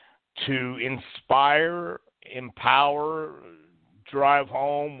 to inspire, empower, drive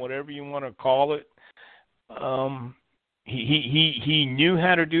home, whatever you want to call it. He knew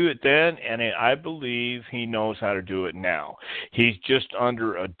how to do it then, and I believe he knows how to do it now. He's just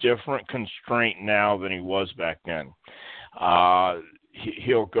under a different constraint now than he was back then.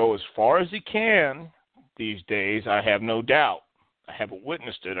 He'll go as far as he can these days, I have no doubt. I haven't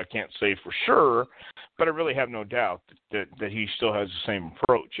witnessed it. I can't say for sure, but I really have no doubt that he still has the same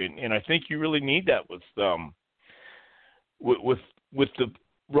approach. And I think you really need that with the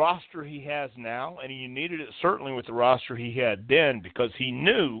roster he has now, and he needed it certainly with the roster he had then, because he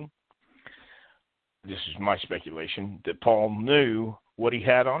knew, this is my speculation, that Paul knew what he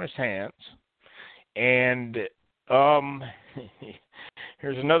had on his hands. And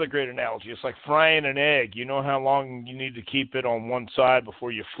here's another great analogy. It's like frying an egg. You know how long you need to keep it on one side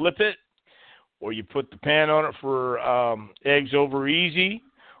before you flip it, or you put the pan on it for eggs over easy,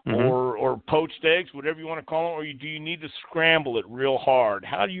 or poached eggs, whatever you want to call them, or do you need to scramble it real hard?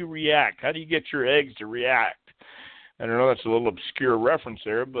 How do you react? How do you get your eggs to react? And I know that's a little obscure reference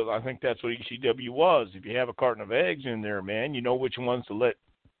there, but I think that's what ECW was. If you have a carton of eggs in there, man, you know which ones to let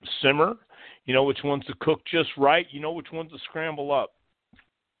simmer. You know which ones to cook just right. You know which ones to scramble up.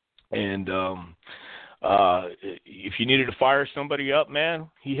 And If you needed to fire somebody up, man,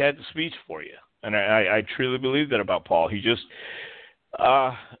 he had the speech for you. And I truly believe that about Paul. He just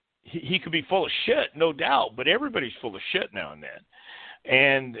he could be full of shit, no doubt, but everybody's full of shit now and then.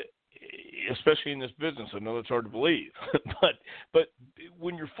 And especially in this business, I know it's hard to believe. but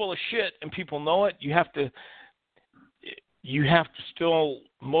when you're full of shit and people know it, you have to still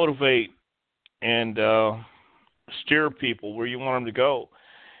motivate and steer people where you want them to go.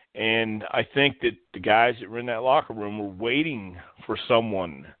 And I think that the guys that were in that locker room were waiting for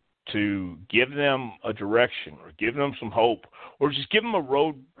someone to give them a direction or give them some hope or just give them a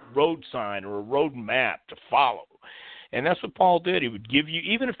road sign or a road map to follow. And that's what Paul did. He would give you,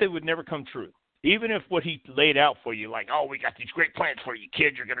 even if they would never come true, even if what he laid out for you, like, oh, we got these great plans for you,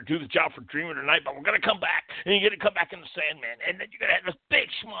 kid. You're going to do the job for Dreamer tonight, but we're going to come back, and you're going to come back in the Sandman, and then you're going to have this big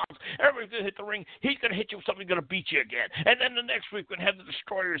schmuck. Everybody's going to hit the ring. He's going to hit you with something. He's going to beat you again. And then the next week, we're going to have the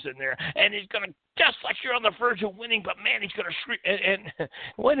Destroyers in there, and he's going to, just like you're on the verge of winning, but, man, he's going to shriek. And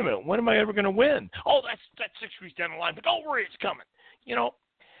wait a minute, when am I ever going to win? Oh, that's 6 weeks down the line, but don't worry, it's coming. You know,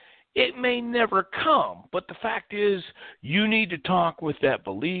 it may never come, but the fact is you need to talk with that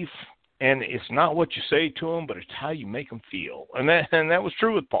belief. And it's not what you say to them, but it's how you make them feel. And that was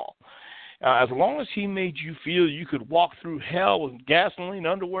true with Paul. As long as he made you feel you could walk through hell with gasoline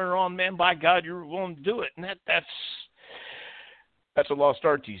underwear on, man, by God, you're willing to do it. And that's a lost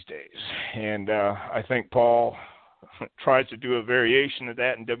art these days. And I think Paul tries to do a variation of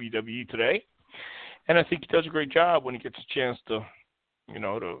that in WWE today. And I think he does a great job when he gets a chance to,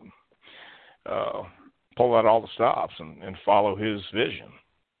 pull out all the stops and follow his vision.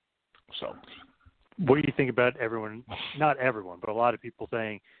 So, what do you think about everyone, not everyone, but a lot of people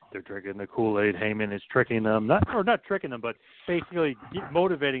saying they're drinking the Kool-Aid, Heyman is tricking them, not tricking them, but basically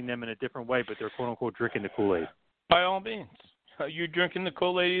motivating them in a different way, but they're quote-unquote drinking the Kool-Aid? By all means. You're drinking the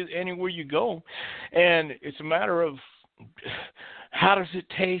Kool-Aid anywhere you go, and it's a matter of how does it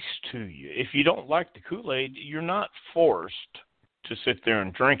taste to you. If you don't like the Kool-Aid, you're not forced to sit there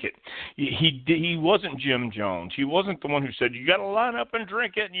and drink it. He wasn't Jim Jones. He wasn't the one who said, you got to line up and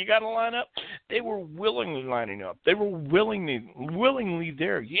drink it, and you got to line up. They were willingly lining up. They were willingly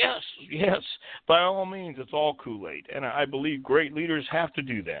there. Yes, by all means, it's all Kool-Aid. And I believe great leaders have to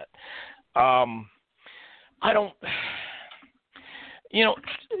do that.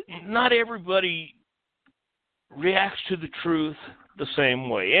 Not everybody reacts to the truth the same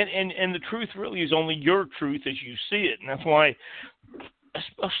way. And the truth really is only your truth as you see it. And that's why,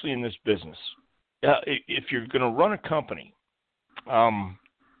 especially in this business, if you're going to run a company, I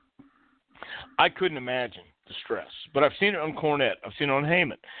couldn't imagine the stress. But I've seen it on Cornette. I've seen it on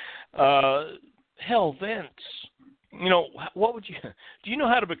Heyman. Hell, Vince. What would you – do you know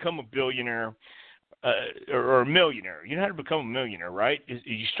how to become a billionaire or a millionaire? You know how to become a millionaire, right?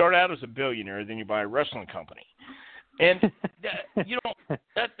 You start out as a billionaire, then you buy a wrestling company. And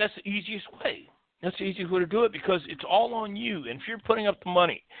that's the easiest way. That's the easiest way to do it because it's all on you. And if you're putting up the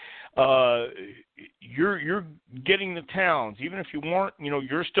money, you're getting the towns. Even if you weren't,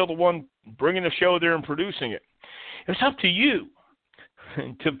 you're still the one bringing the show there and producing it. It's up to you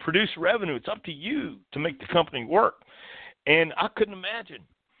to produce revenue. It's up to you to make the company work. And I couldn't imagine.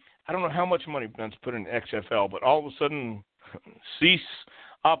 I don't know how much money Vince put in XFL, but all of a sudden cease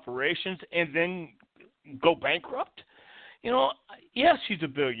operations and then go bankrupt. Yes, he's a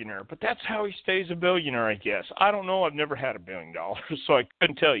billionaire, but that's how he stays a billionaire, I guess. I don't know. I've never had $1 billion, so I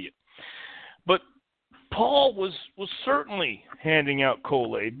couldn't tell you. But Paul was certainly handing out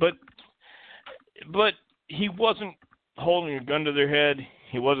Kool-Aid, but he wasn't holding a gun to their head.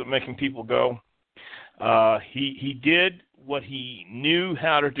 He wasn't making people go. He did what he knew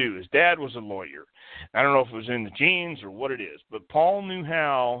how to do. His dad was a lawyer. I don't know if it was in the genes or what it is, but Paul knew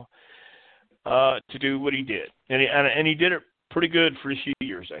how to do what he did, and he did it pretty good for a few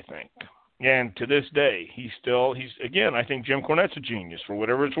years, I think. And to this day, he's again. I think Jim Cornette's a genius for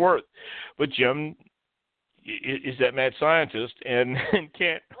whatever it's worth, but Jim is that mad scientist and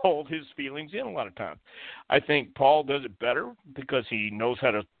can't hold his feelings in a lot of times. I think Paul does it better because he knows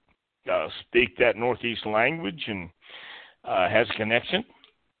how to speak that Northeast language and has a connection,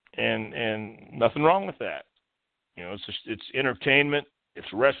 and nothing wrong with that. It's entertainment,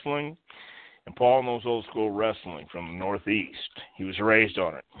 it's wrestling. And Paul knows old school wrestling from the Northeast. He was raised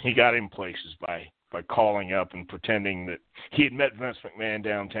on it. He got in places by calling up and pretending that he had met Vince McMahon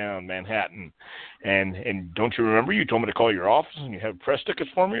downtown Manhattan. And don't you remember? You told me to call your office and you have press tickets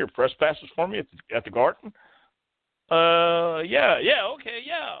for me or press passes for me at the Garden. Okay, I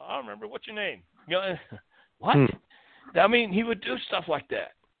remember. What's your name? What? I mean, he would do stuff like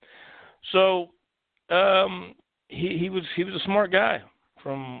that. So he was a smart guy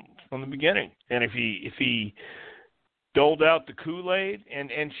from from the beginning. And if he doled out the Kool-Aid,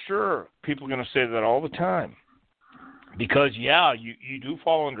 and sure, people are going to say that all the time. Because, yeah, you do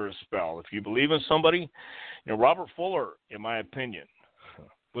fall under a spell. If you believe in somebody, Robert Fuller, in my opinion,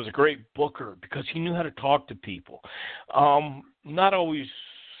 was a great booker because he knew how to talk to people. Not always,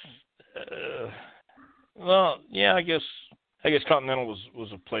 I guess Continental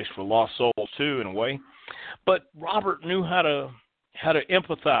was a place for lost souls too, in a way. But Robert knew how to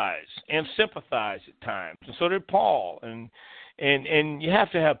empathize and sympathize at times, and so did Paul. And you have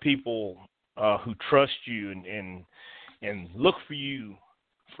to have people who trust you and look for you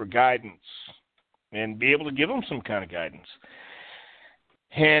for guidance and be able to give them some kind of guidance.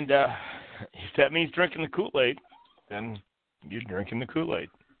 And if that means drinking the Kool-Aid, then you're drinking the Kool-Aid.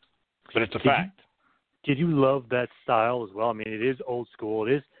 But it's a fact. Did you love that style as well? I mean, it is old school.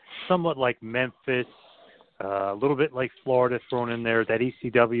 It is somewhat like Memphis, a little bit like Florida thrown in there, that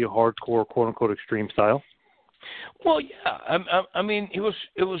ECW hardcore, quote-unquote, extreme style. Well, yeah. I mean, it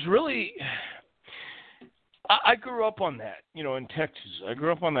was really... I grew up on that, in Texas. I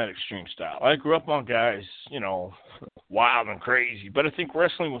grew up on that extreme style. I grew up on guys, wild and crazy. But I think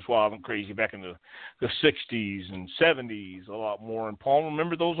wrestling was wild and crazy back in the 60s and 70s a lot more. And Paul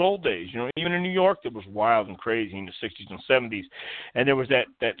remembered those old days. Even in New York, it was wild and crazy in the 60s and 70s. And there was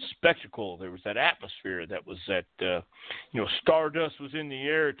that spectacle. There was that atmosphere. That was that, stardust was in the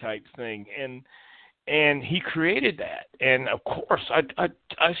air type thing. And he created that. And, of course,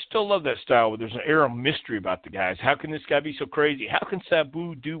 I still love that style where there's an air of mystery about the guys. How can this guy be so crazy? How can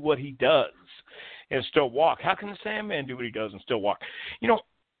Sabu do what he does and still walk? How can the Sandman do what he does and still walk?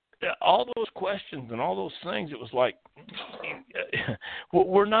 All those questions and all those things, it was like,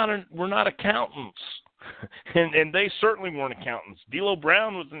 we're not accountants. And they certainly weren't accountants. D'Lo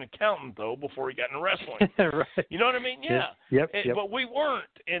Brown was an accountant, though, before he got into wrestling. Right. You know what I mean? Yeah. Yep. But we weren't.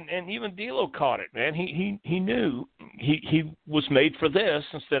 And even D'Lo caught it, man. He knew he was made for this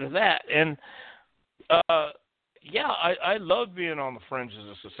instead of that. And, I loved being on the fringes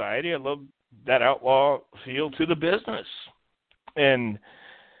of society. I loved that outlaw feel to the business. And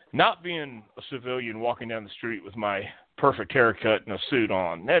not being a civilian walking down the street with my perfect haircut and a suit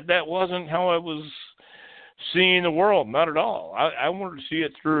on. That wasn't how I was seeing the world, not at all. I wanted to see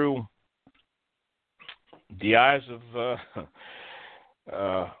it through the eyes of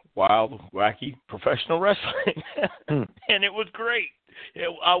wild, wacky professional wrestling, and it was great.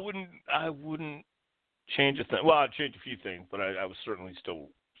 I wouldn't change a thing. Well, I'd change a few things, but I would certainly still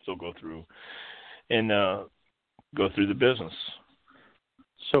go through and go through the business.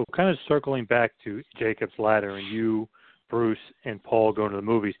 So, kind of circling back to Jacob's Ladder and you, Bruce, and Paul going to the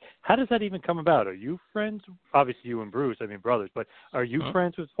movies, how does that even come about? Are you friends? Obviously, you and Bruce, brothers, but are you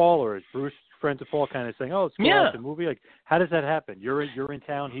friends with Paul, or is Bruce friends with Paul, kind of saying, let's go out to the movie? Like, how does that happen? You're in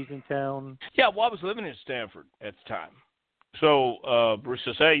town, he's in town? Yeah, well, I was living in Stanford at the time. So Bruce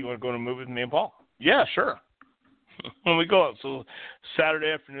says, hey, you want to go to a movie with me and Paul? Yeah, sure. When we go out, so Saturday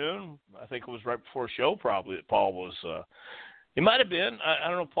afternoon, I think it was right before a show probably that Paul was, it might have been, I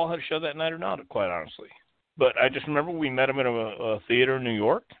don't know if Paul had a show that night or not, quite honestly. But I just remember we met him at a theater in New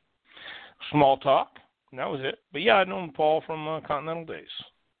York, small talk, and that was it. But yeah, I'd known Paul from Continental days.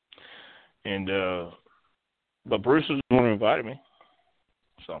 And, but Bruce was the one who invited me.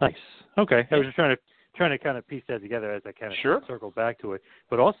 So. Nice. Okay. I was just trying to kind of piece that together as I kind of circle back to it.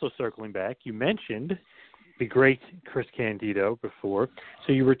 But also circling back, you mentioned the great Chris Candido before.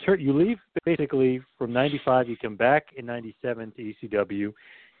 So you leave basically from 95, you come back in 97 to ECW.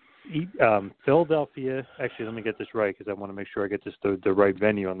 Philadelphia, actually, let me get this right because I want to make sure I get this the right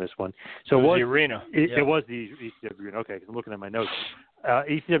venue on this one. So it was the arena. It was the ECW arena. Okay, I'm looking at my notes.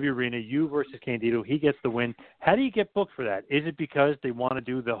 ECW arena, you versus Candido. He gets the win. How do you get booked for that? Is it because they want to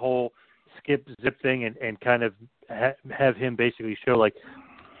do the whole skip zip thing and kind of have him basically show like,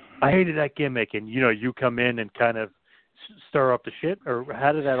 I hated that gimmick, and you come in and kind of stir up the shit, or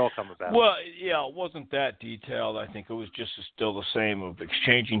how did that all come about? Well, yeah, it wasn't that detailed. I think it was just still the same of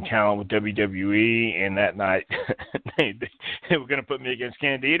exchanging talent with WWE, and that night they were going to put me against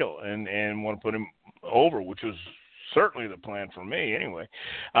Candido and want to put him over, which was certainly the plan for me anyway.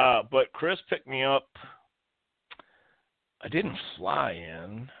 But Chris picked me up. I didn't fly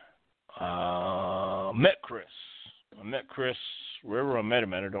in. Met Chris. I met Chris wherever I met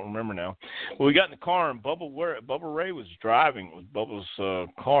him at. I don't remember now. Well, we got in the car, and Bubba Ray was driving. It was Bubba's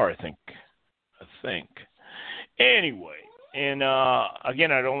car, I think. Anyway, and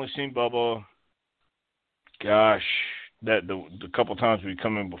again, I'd only seen Bubba, gosh, that the couple times we'd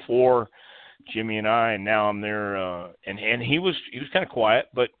come in before, Jimmy and I, and now I'm there, and he was kind of quiet,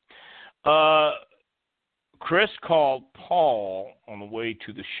 but Chris called Paul on the way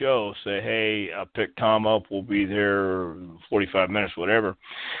to the show, say, hey, I picked Tom up. We'll be there 45 minutes, whatever.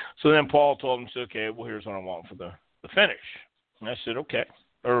 So then Paul told him, said, okay, well, here's what I want for the finish. And I said, okay.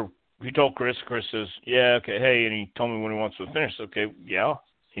 Or he told Chris. Chris says, yeah, okay, hey, and he told me when he wants to finish. Okay, yeah.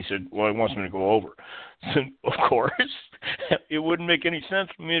 He said, well, he wants me to go over. So, of course, it wouldn't make any sense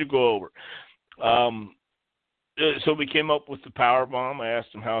for me to go over. So we came up with the power bomb. I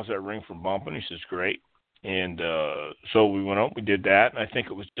asked him, how's that ring for bumping? He says, great. And so we went up, we did that. And I think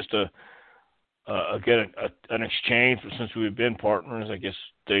it was just an exchange. But since we've been partners, I guess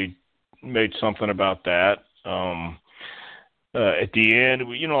they made something about that. At the end,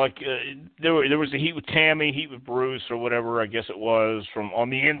 there was a heat with Tammy, heat with Bruce, or whatever I guess it was, from on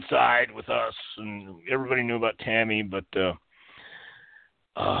the inside with us, and everybody knew about Tammy. But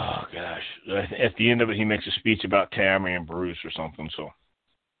oh gosh, at the end of it, he makes a speech about Tammy and Bruce or something. So,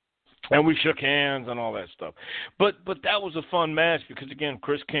 and we shook hands and all that stuff. But that was a fun match because again,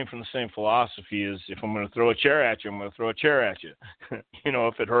 Chris came from the same philosophy as if I'm going to throw a chair at you, I'm going to throw a chair at you.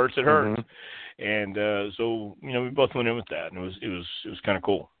 If it hurts, it hurts. Mm-hmm. And so we both went in with that, and it was kind of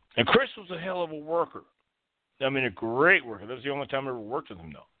cool. And Chris was a hell of a worker. I mean, a great worker. That was the only time I ever worked with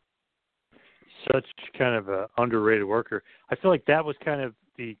him, though. Such kind of an underrated worker. I feel like that was kind of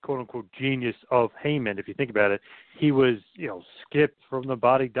the quote-unquote genius of Heyman, if you think about it. He was, Skip from the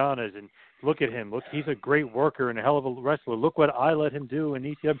Body Donnas, and look at him. Look, he's a great worker and a hell of a wrestler. Look what I let him do in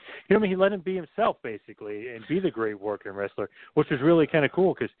ECW. He let him be himself, basically, and be the great worker and wrestler, which was really kind of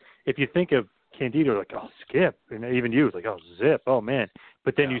cool because if you think of Candido, like, oh, Skip, and even you, like, oh, Zip, oh, man.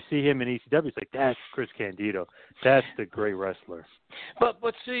 But then you see him in ECW, it's like, that's Chris Candido. That's the great wrestler. But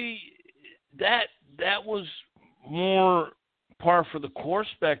see, that was more par for the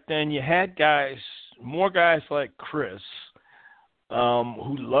course back then. You had more guys like Chris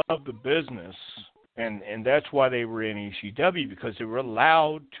who loved the business, and that's why they were in ECW, because they were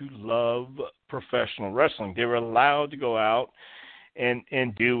allowed to love professional wrestling. They were allowed to go out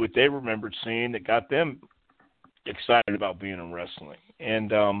and do what they remembered seeing that got them excited about being in wrestling.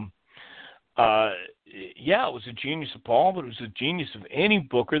 And it was a genius of Paul, but it was a genius of any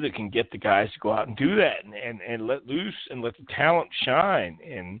booker that can get the guys to go out and do that and let loose and let the talent shine.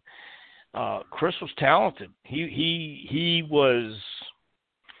 And Chris was talented. He was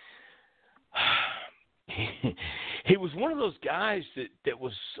he was one of those guys that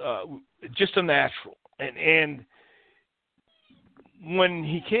was just a natural. And when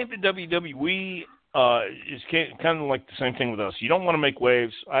he came to WWE, it's kind of like the same thing with us. You don't want to make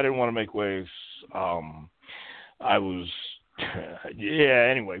waves. I didn't want to make waves. I was,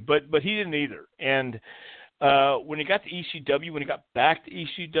 anyway, but he didn't either. And when he got to ECW, when he got back to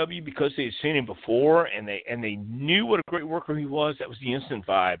ECW, because they had seen him before and they knew what a great worker he was, that was the instant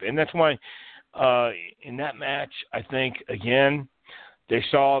vibe. And that's why in that match, I think, again, they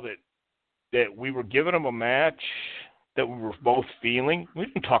saw that we were giving them a match that we were both feeling. We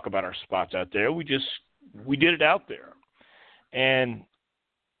didn't talk about our spots out there. We did it out there. And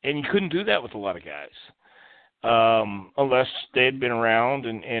you couldn't do that with a lot of guys unless they had been around.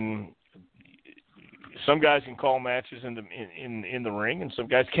 And some guys can call matches in the ring, and some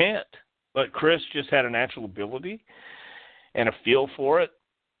guys can't. But Chris just had a natural ability and a feel for it,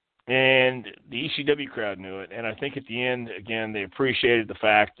 and the ECW crowd knew it. And I think at the end, again, they appreciated the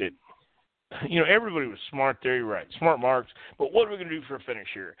fact that everybody was smart there. You're right, smart marks. But what are we going to do for a finish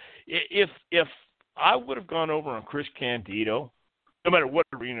here? If I would have gone over on Chris Candido, no matter what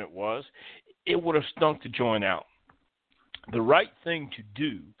arena it was, it would have stunk to join out. The right thing to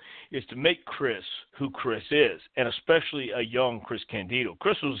do is to make Chris who Chris is, and especially a young Chris Candido.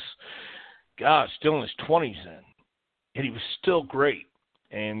 Chris was, still in his 20s then, and he was still great.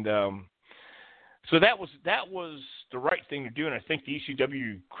 And so that was the right thing to do, and I think the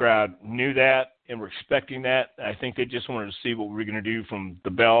ECW crowd knew that and were expecting that. I think they just wanted to see what we were going to do from the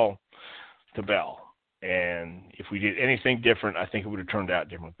bell to bell. And if we did anything different, I think it would have turned out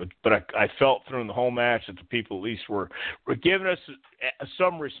different. But I felt through the whole match that the people at least were giving us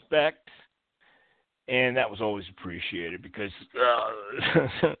some respect, and that was always appreciated because,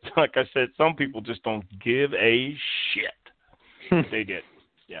 like I said, some people just don't give a shit. They did,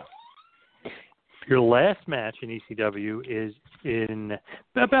 yeah. Your last match in ECW is in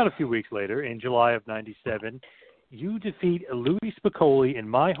about a few weeks later, in July of '97. You defeat Louis Spicolli in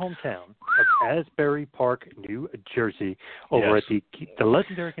my hometown of Asbury Park, New Jersey, over at the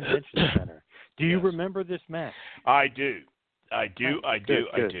legendary Convention Center. Do you remember this match? I do. I do.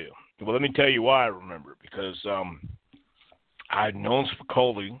 Well, let me tell you why I remember it. Because I'd known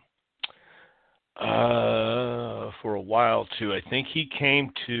Spicolli for a while, too. I think he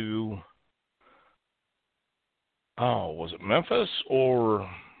came to was it Memphis or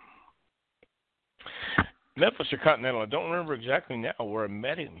Continental? I don't remember exactly now where I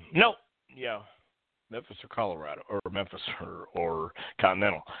met him. No, yeah, Memphis or Colorado, or Memphis or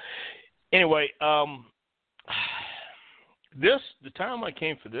Continental. Anyway, the time I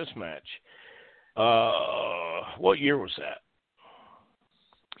came for this match, what year was that?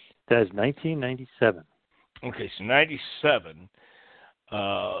 That is 1997. Okay, so 97.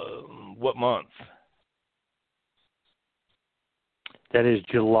 What month? That is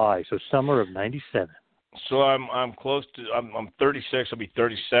July, so summer of 97. So I'm close to I'm 36. I'll be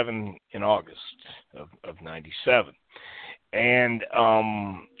 37 in August of 97, and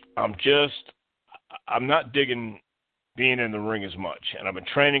I'm not digging being in the ring as much. And I've been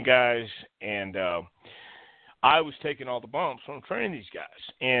training guys, and I was taking all the bumps when I'm training these guys.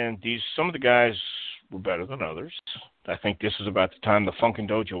 And some of the guys were better than others. I think this was about the time the Funkin'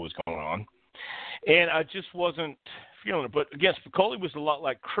 Dojo was going on, and I just wasn't feeling it. But again, Spicoli was a lot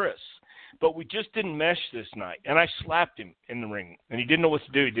like Chris. But we just didn't mesh this night, and I slapped him in the ring, and he didn't know what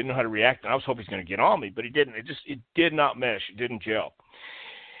to do. He didn't know how to react, and I was hoping he was going to get on me, but he didn't. It did not mesh. It didn't gel.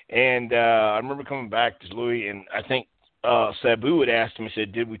 And I remember coming back to Louis, and I think Sabu had asked him. He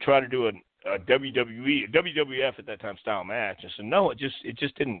said, "Did we try to do a WWF at that time style match?" I said, "No, it just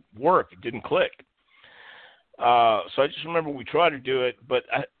didn't work. It didn't click." So I just remember we tried to do it, but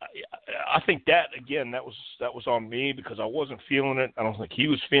I think that was on me because I wasn't feeling it. I don't think he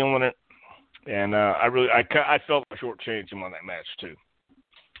was feeling it. And I felt I shortchanged him on that match too.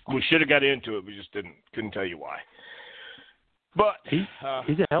 We should have got into it, we just couldn't tell you why. But he's a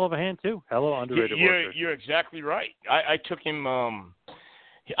hell of a hand too. Hello, underrated worker. You're exactly right. I took him.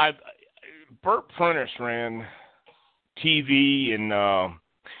 Bert Prentice ran TV in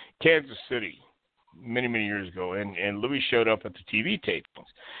Kansas City many years ago, and Louis showed up at the TV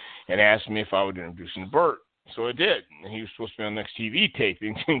tapings and asked me if I would introduce him to Bert. So I did, and he was supposed to be on the next TV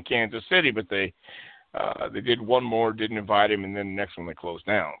taping in Kansas City, but they did one more, didn't invite him, and then the next one they closed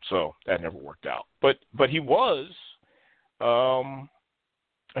down. So that never worked out. But he was a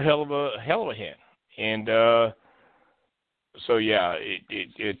hell of a hand, and so yeah,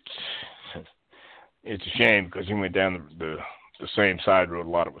 it's a shame because he went down the same side road a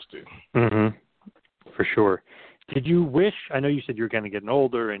lot of us do. Mm-hmm. For sure. Did you wish, I know you said you were kind of getting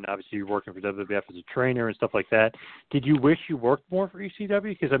older and obviously you're working for WWF as a trainer and stuff like that. Did you wish you worked more for ECW?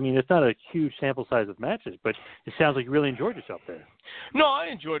 Because, I mean, it's not a huge sample size of matches, but it sounds like you really enjoyed yourself there. No, I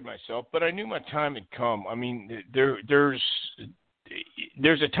enjoyed myself, but I knew my time had come. I mean, there's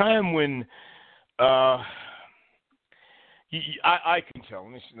a time when I can tell.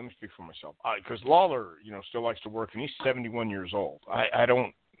 Let me speak for myself. Because Lawler, still likes to work, and he's 71 years old. I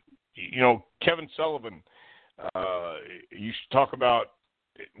don't, Kevin Sullivan used to talk about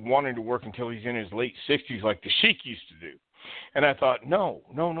wanting to work until he's in his late 60s like the Sheik used to do. And I thought, no,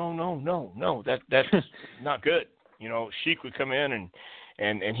 that's not good. Sheik would come in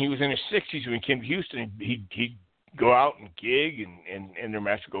and he was in his 60s when he came to Houston. He'd go out and gig and their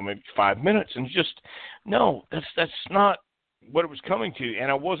match would go maybe 5 minutes. And just, no, that's not what it was coming to.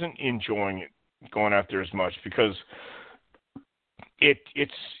 And I wasn't enjoying it going out there as much because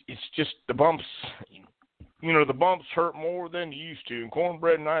it's just the bumps. The bumps hurt more than they used to. And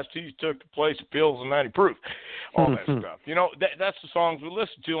Cornbread and Iced Teas took the place of Pills and 90 Proof. All that stuff. That's the songs we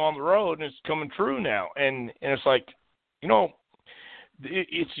listen to on the road, and it's coming true now. And it's like,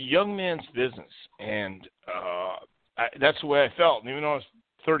 it's a young man's business. And that's the way I felt. And even though I was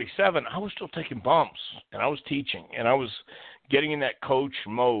 37, I was still taking bumps. And I was teaching. And I was getting in that coach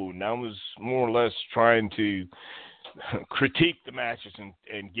mode. And I was more or less trying to critique the matches and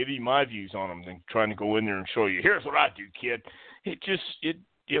give you my views on them than trying to go in there and show you, here's what I do, kid.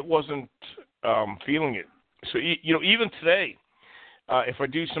 It wasn't feeling it. So, even today, if I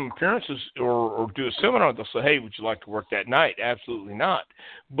do some appearances or do a seminar, they'll say, hey, would you like to work that night? Absolutely not.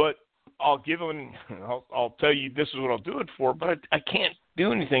 But I'll give them, I'll tell you this is what I'll do it for, but I can't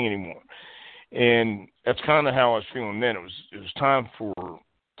do anything anymore. And that's kind of how I was feeling then. It was time for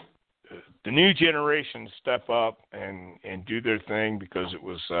the new generation to step up and do their thing because it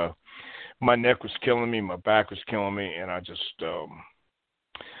was my neck was killing me, my back was killing me, and I just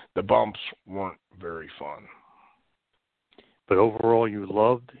the bumps weren't very fun. But overall, you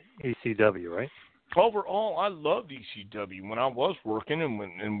loved ECW, right? Overall, I loved ECW when I was working and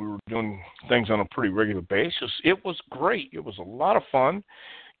we were doing things on a pretty regular basis. It was great. It was a lot of fun.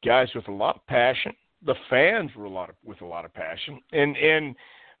 Guys with a lot of passion. The fans were with a lot of passion. And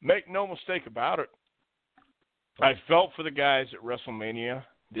make no mistake about it, I felt for the guys at WrestleMania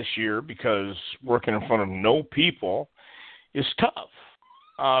this year because working in front of no people is tough.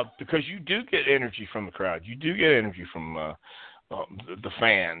 because you do get energy from the crowd. You do get energy from the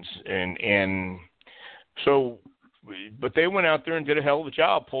fans, and so. But they went out there and did a hell of a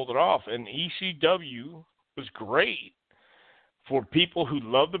job, pulled it off, and ECW was great for people who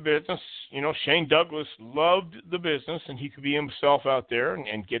love the business. You know, Shane Douglas loved the business, and he could be himself out there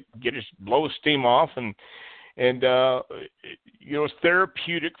and blow his steam off, and you know, it's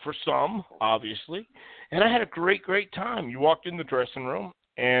therapeutic for some, obviously. And I had a great time. You walked in the dressing room,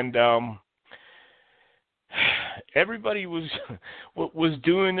 and everybody was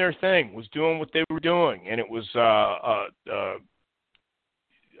doing their thing, was doing what they were doing, and it was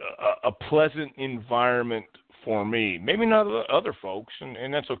a pleasant environment for me. Maybe not other folks,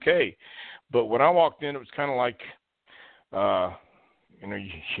 and that's okay. But when I walked in, it was kind of like, you know,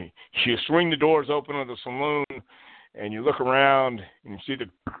 you swing the doors open of the saloon, and you look around, and you see the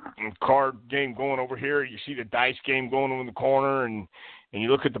card game going over here, you see the dice game going over in the corner, and you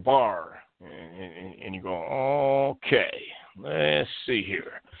look at the bar. And you go, okay, let's see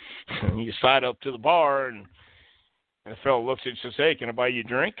here. You slide up to the bar, and the fellow looks at you and says, hey, can I buy you a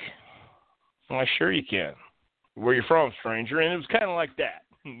drink? Well, sure you can. Where you from, stranger? And it was kind of like that.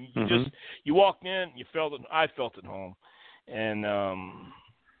 You walked in, you felt it. I felt at home. And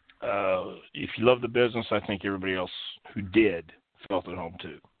if you love the business, I think everybody else who did felt at home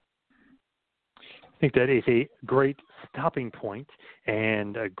too. I think that is a great stopping point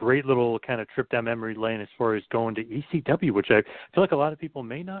and a great little kind of trip down memory lane as far as going to ECW, which I feel like a lot of people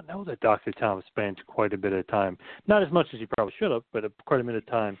may not know that Dr. Tom spent quite a bit of time, not as much as he probably should have, but quite a bit of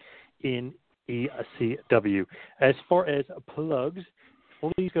time in ECW. As far as plugs,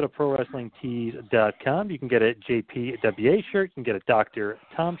 please go to ProWrestlingTees.com. You can get a JPWA shirt. You can get a Dr.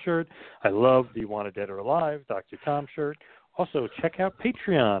 Tom shirt. I love the Wanted Dead or Alive Dr. Tom shirt. Also, check out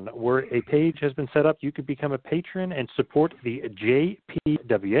Patreon, where a page has been set up. You could become a patron and support the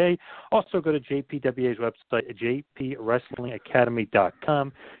JPWA. Also, go to JPWA's website,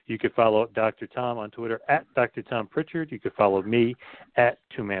 jpwrestlingacademy.com. You could follow Dr. Tom on Twitter at Dr. Tom Pritchard. You could follow me at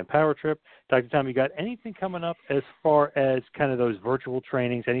Two Man Power Trip. Dr. Tom, you got anything coming up as far as kind of those virtual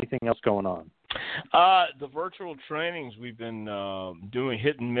trainings? Anything else going on? The virtual trainings we've been doing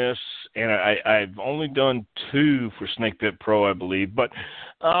hit and miss, and I've only done 2 for Snake Pit Pro, I believe. But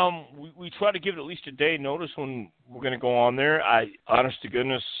we try to give it at least a day notice when we're going to go on there. Honest to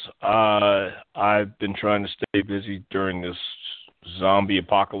goodness, I've been trying to stay busy during this zombie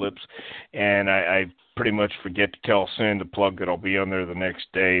apocalypse, and I pretty much forget to tell Sin to plug that I'll be on there the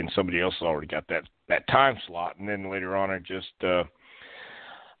next day, and somebody else has already got that time slot. And then later on, I just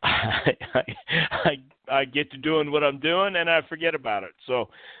I get to doing what I'm doing, and I forget about it. So,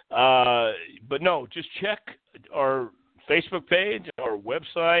 but no, just check our Facebook page, our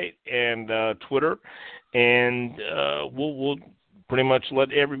website, and Twitter, and we'll pretty much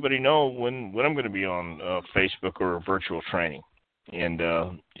let everybody know when I'm going to be on Facebook or a virtual training, and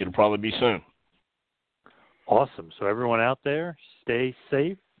it'll probably be soon. Awesome. So everyone out there, stay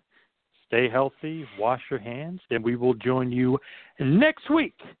safe, stay healthy, wash your hands, and we will join you next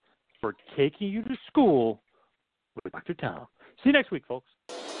week for Taking You to School with Dr. Tom. See you next week, folks.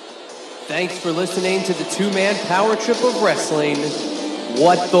 Thanks for listening to the Two Man Power Trip of Wrestling.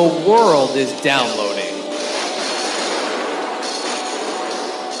 What the world is downloading.